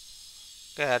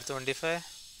KR 25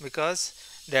 because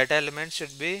data elements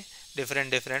should be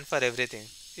different for everything.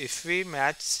 If we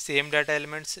match same data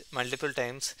elements multiple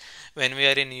times when we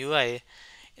are in UI,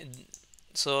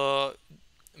 so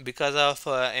because of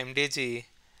MDG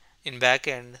in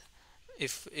backend,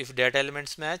 if data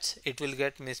elements match, it will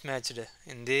get mismatched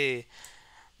in the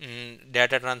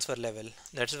data transfer level.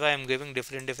 That's why I'm giving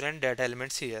different data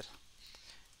elements here.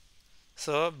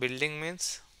 So building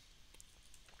means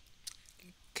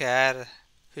char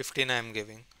 15 I am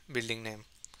giving building name.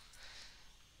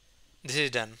 This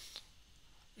is done.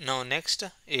 Now next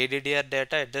ADDR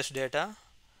data, address data,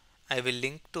 I will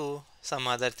link to some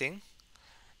other thing.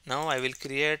 Now I will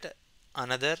create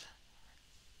another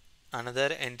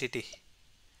entity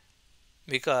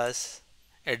because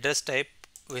address type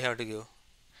we have to give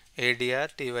ADR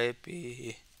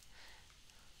TYPE.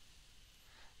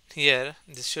 Here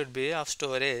this should be of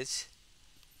storage.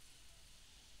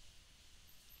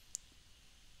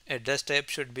 Address type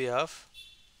should be of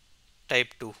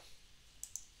type 2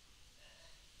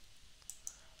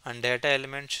 and data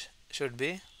element should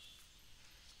be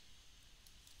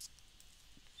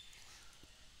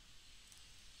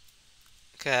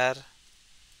char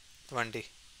 20.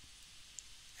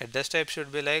 Address type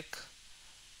should be like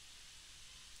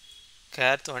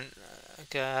char 20,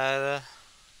 char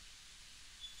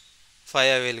 5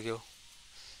 I will give.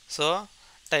 So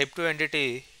type 2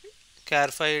 entity char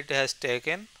 5 it has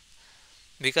taken.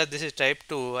 Because this is type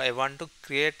 2, I want to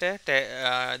create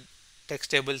a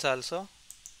text tables also.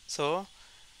 So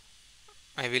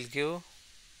I will give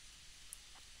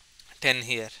 10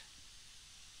 here,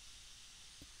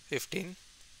 15.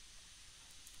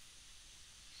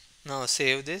 Now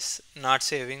save this, not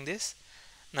saving this.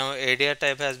 Now ADR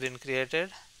type has been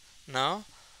created. Now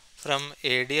from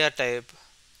ADR type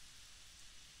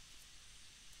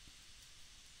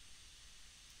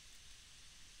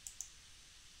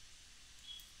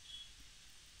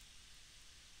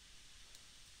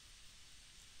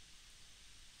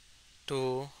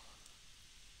to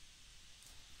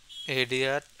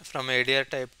ADR, from ADR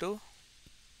type to,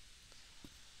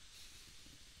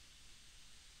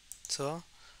 so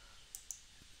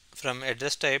from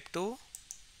address type to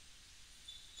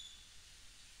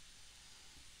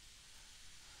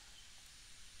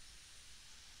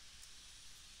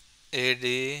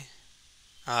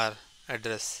ADR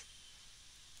address.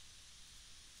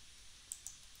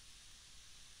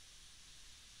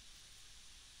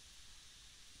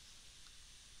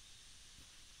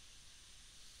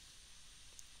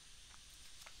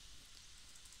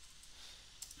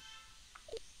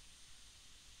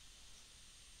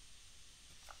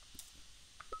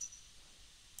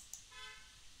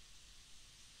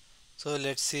 So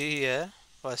let's see here.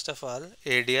 First of all,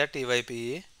 ADR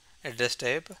TYPE address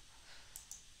type.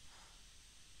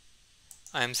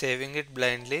 I am saving it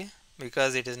blindly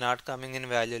because it is not coming in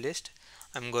value list.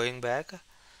 I am going back.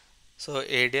 So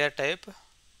ADR type,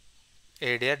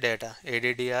 ADR data,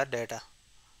 ADDR data.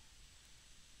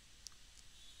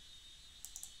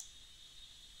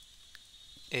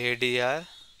 ADR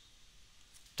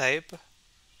type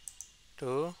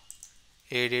to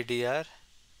ADDR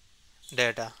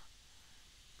data.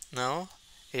 Now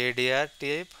ADR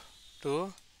type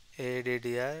to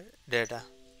ADDR data.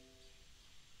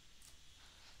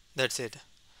 That's it.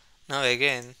 Now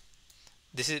again,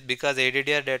 this is because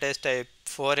ADDR data is type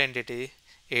 4 entity.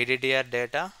 ADDR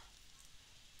data,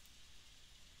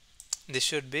 this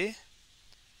should be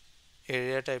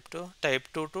ADDR type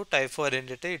 2 to type 4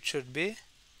 entity. It should be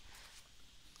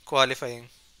qualifying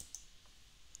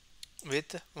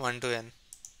with 1 to n.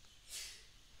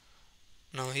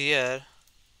 Now here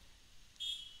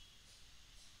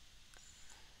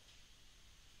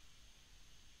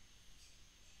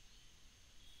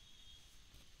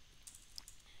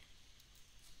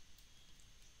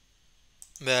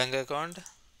bank account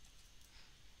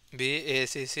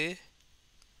BACC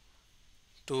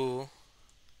to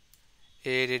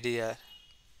ADDR.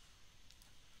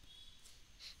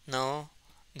 Now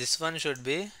this one should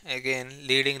be again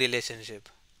leading relationship.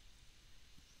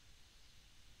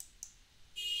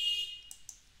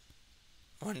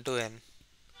 One to n.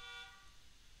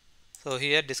 So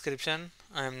here description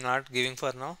I am not giving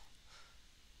for now.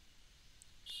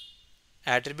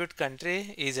 Attribute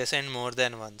country is assigned more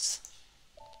than once.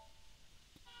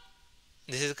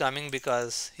 This is coming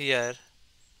because here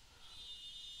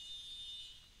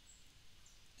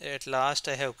at last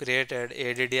I have created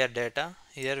ADDR data.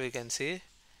 Here we can see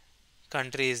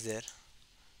country is there.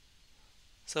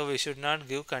 So we should not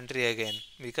give country again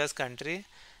because country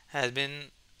has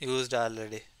been used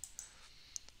already.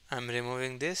 I am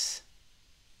removing this.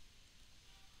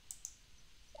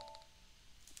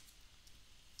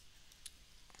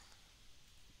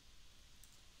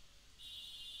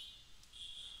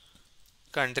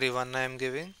 Country 1 I am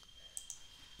giving,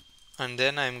 and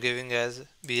then I am giving as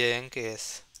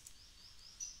BINKS.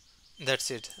 That's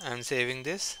it. I am saving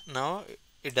this. Now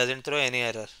it doesn't throw any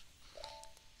error.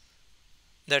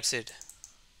 That's it.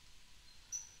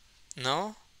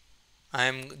 Now I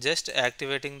am just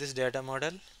activating this data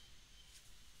model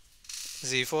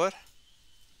Z4.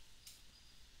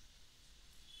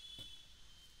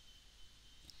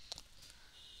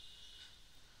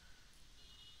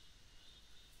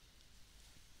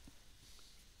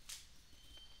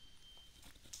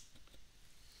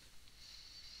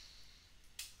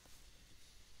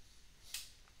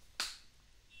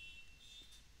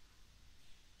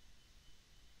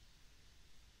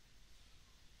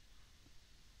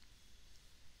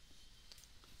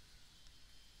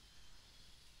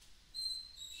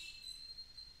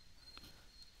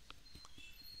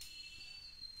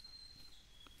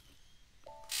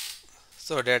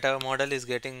 So data model is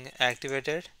getting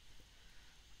activated.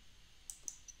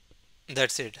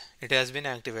 That's it. It has been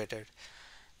activated.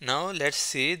 Now let's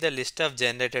see the list of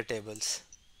generated tables.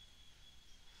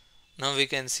 Now we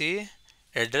can see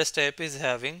address type is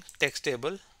having text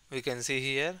table. We can see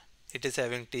here it is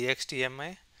having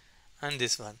txtmi and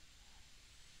this one.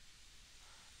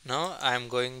 Now I am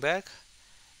going back.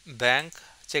 Bank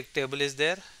check table is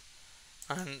there,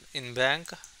 and in bank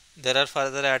there are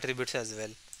further attributes as well.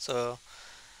 So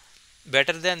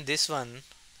better than this one,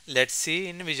 let's see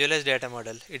in visualize data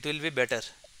model, it will be better.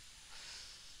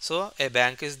 So a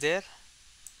bank is there.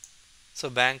 So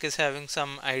bank is having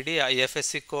some ID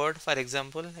IFSC code, for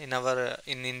example in our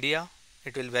in India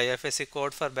it will be IFSC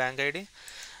code for bank ID.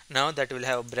 Now that will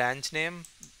have branch name,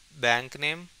 bank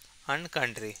name and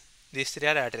country. These three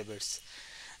are attributes.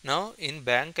 Now in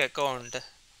bank account,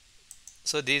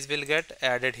 so these will get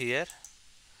added here,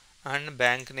 and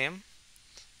bank name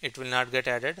it will not get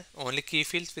added, only key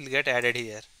fields will get added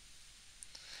here.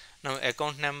 Now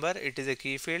account number, it is a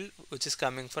key field which is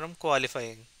coming from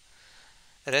qualifying.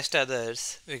 Rest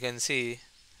others we can see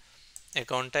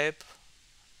account type,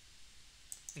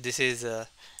 this is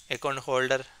account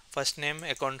holder first name,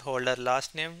 account holder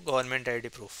last name, government ID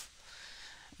proof.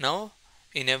 Now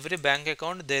in every bank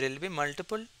account there will be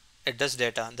multiple address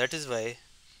data, that is why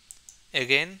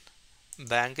again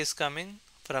bank is coming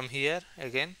from here,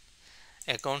 again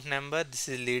account number, this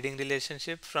is leading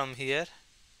relationship from here,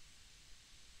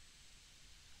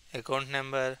 account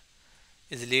number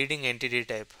is leading entity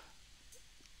type,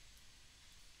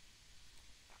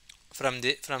 from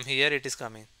here it is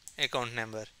coming account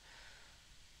number.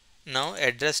 Now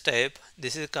address type,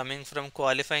 this is coming from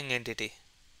qualifying entity.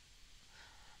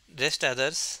 Rest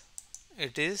others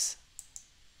it is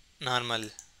normal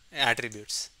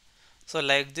attributes. So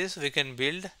like this we can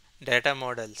build data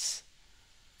models.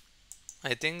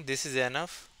 I think this is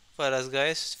enough for us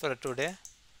guys for today.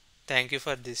 Thank you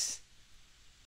for this.